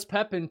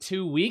post-PEP in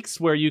 2 weeks,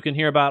 where you can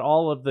hear about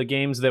all of the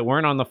games that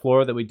weren't on the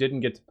floor that we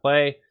didn't get to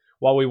play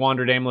while we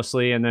wandered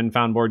aimlessly and then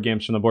found board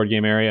games from the board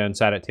game area and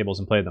sat at tables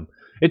and played them.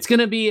 It's going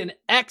to be an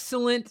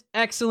excellent,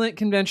 excellent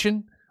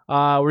convention.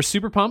 We're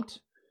super pumped,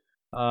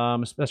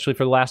 especially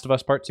for The Last of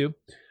Us Part 2.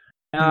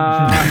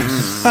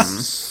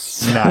 Nice.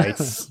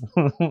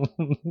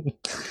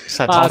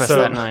 Also,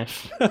 that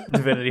knife.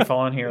 Divinity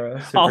Fallen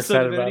Heroes. Super Also,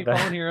 excited Divinity about that.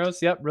 Fallen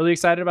Heroes. Yep, really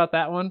excited about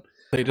that one.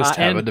 They just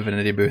have and- a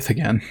Divinity booth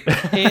again.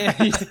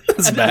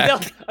 It's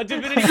back. A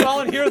Divinity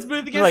Fallen Heroes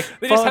booth again. Like,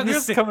 They just Fallen have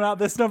Heroes this. coming out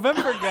this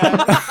November,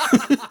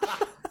 guys.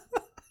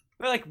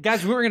 They're like,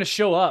 guys, we were gonna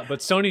show up, but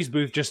Sony's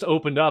booth just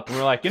opened up, and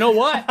we're like, you know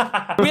what?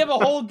 We have a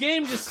whole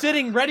game just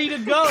sitting ready to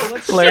go.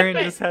 Let's Larian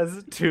ship it. just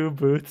has 2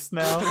 booths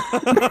now.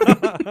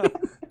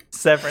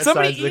 Separate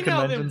Somebody sides of the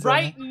email convention them center.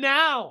 right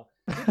now.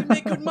 We can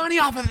make good money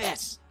off of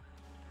this.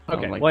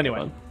 Okay. my Well, anyway,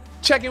 God.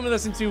 check in with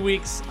us in 2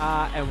 weeks,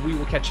 and we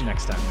will catch you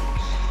next time.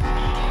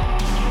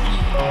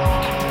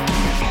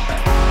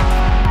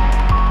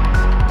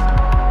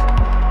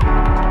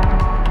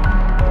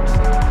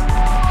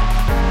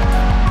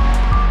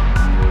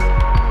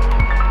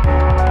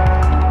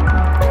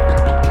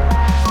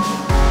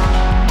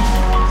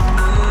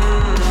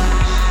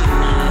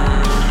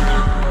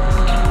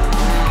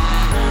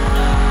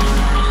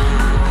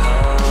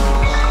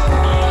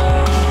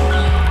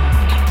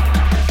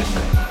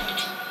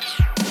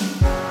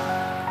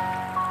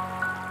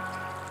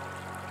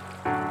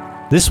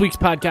 This week's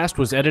podcast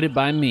was edited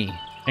by me,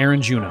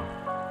 Aaron Juno.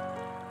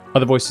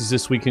 Other voices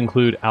this week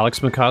include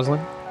Alex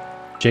McCausland,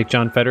 Jake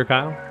John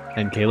Federkyle,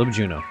 and Caleb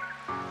Juno.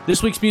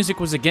 This week's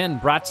music was again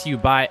brought to you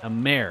by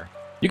Amer.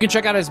 You can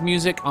check out his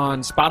music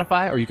on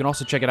Spotify, or you can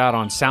also check it out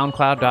on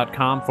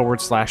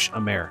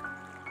soundcloud.com/Amer.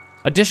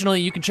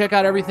 Additionally, you can check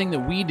out everything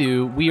that we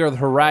do, We Are the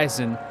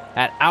Horizon,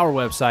 at our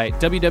website,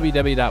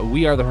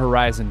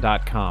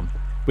 www.wearethehorizon.com.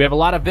 We have a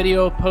lot of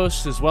video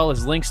posts as well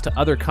as links to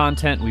other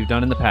content we've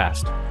done in the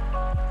past.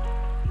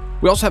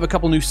 We also have a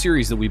couple new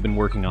series that we've been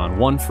working on,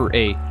 one for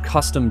a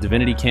custom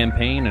Divinity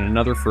campaign and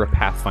another for a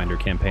Pathfinder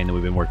campaign that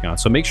we've been working on.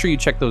 So make sure you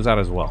check those out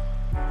as well.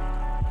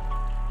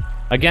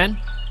 Again,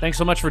 thanks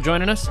so much for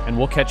joining us, and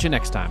we'll catch you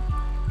next time.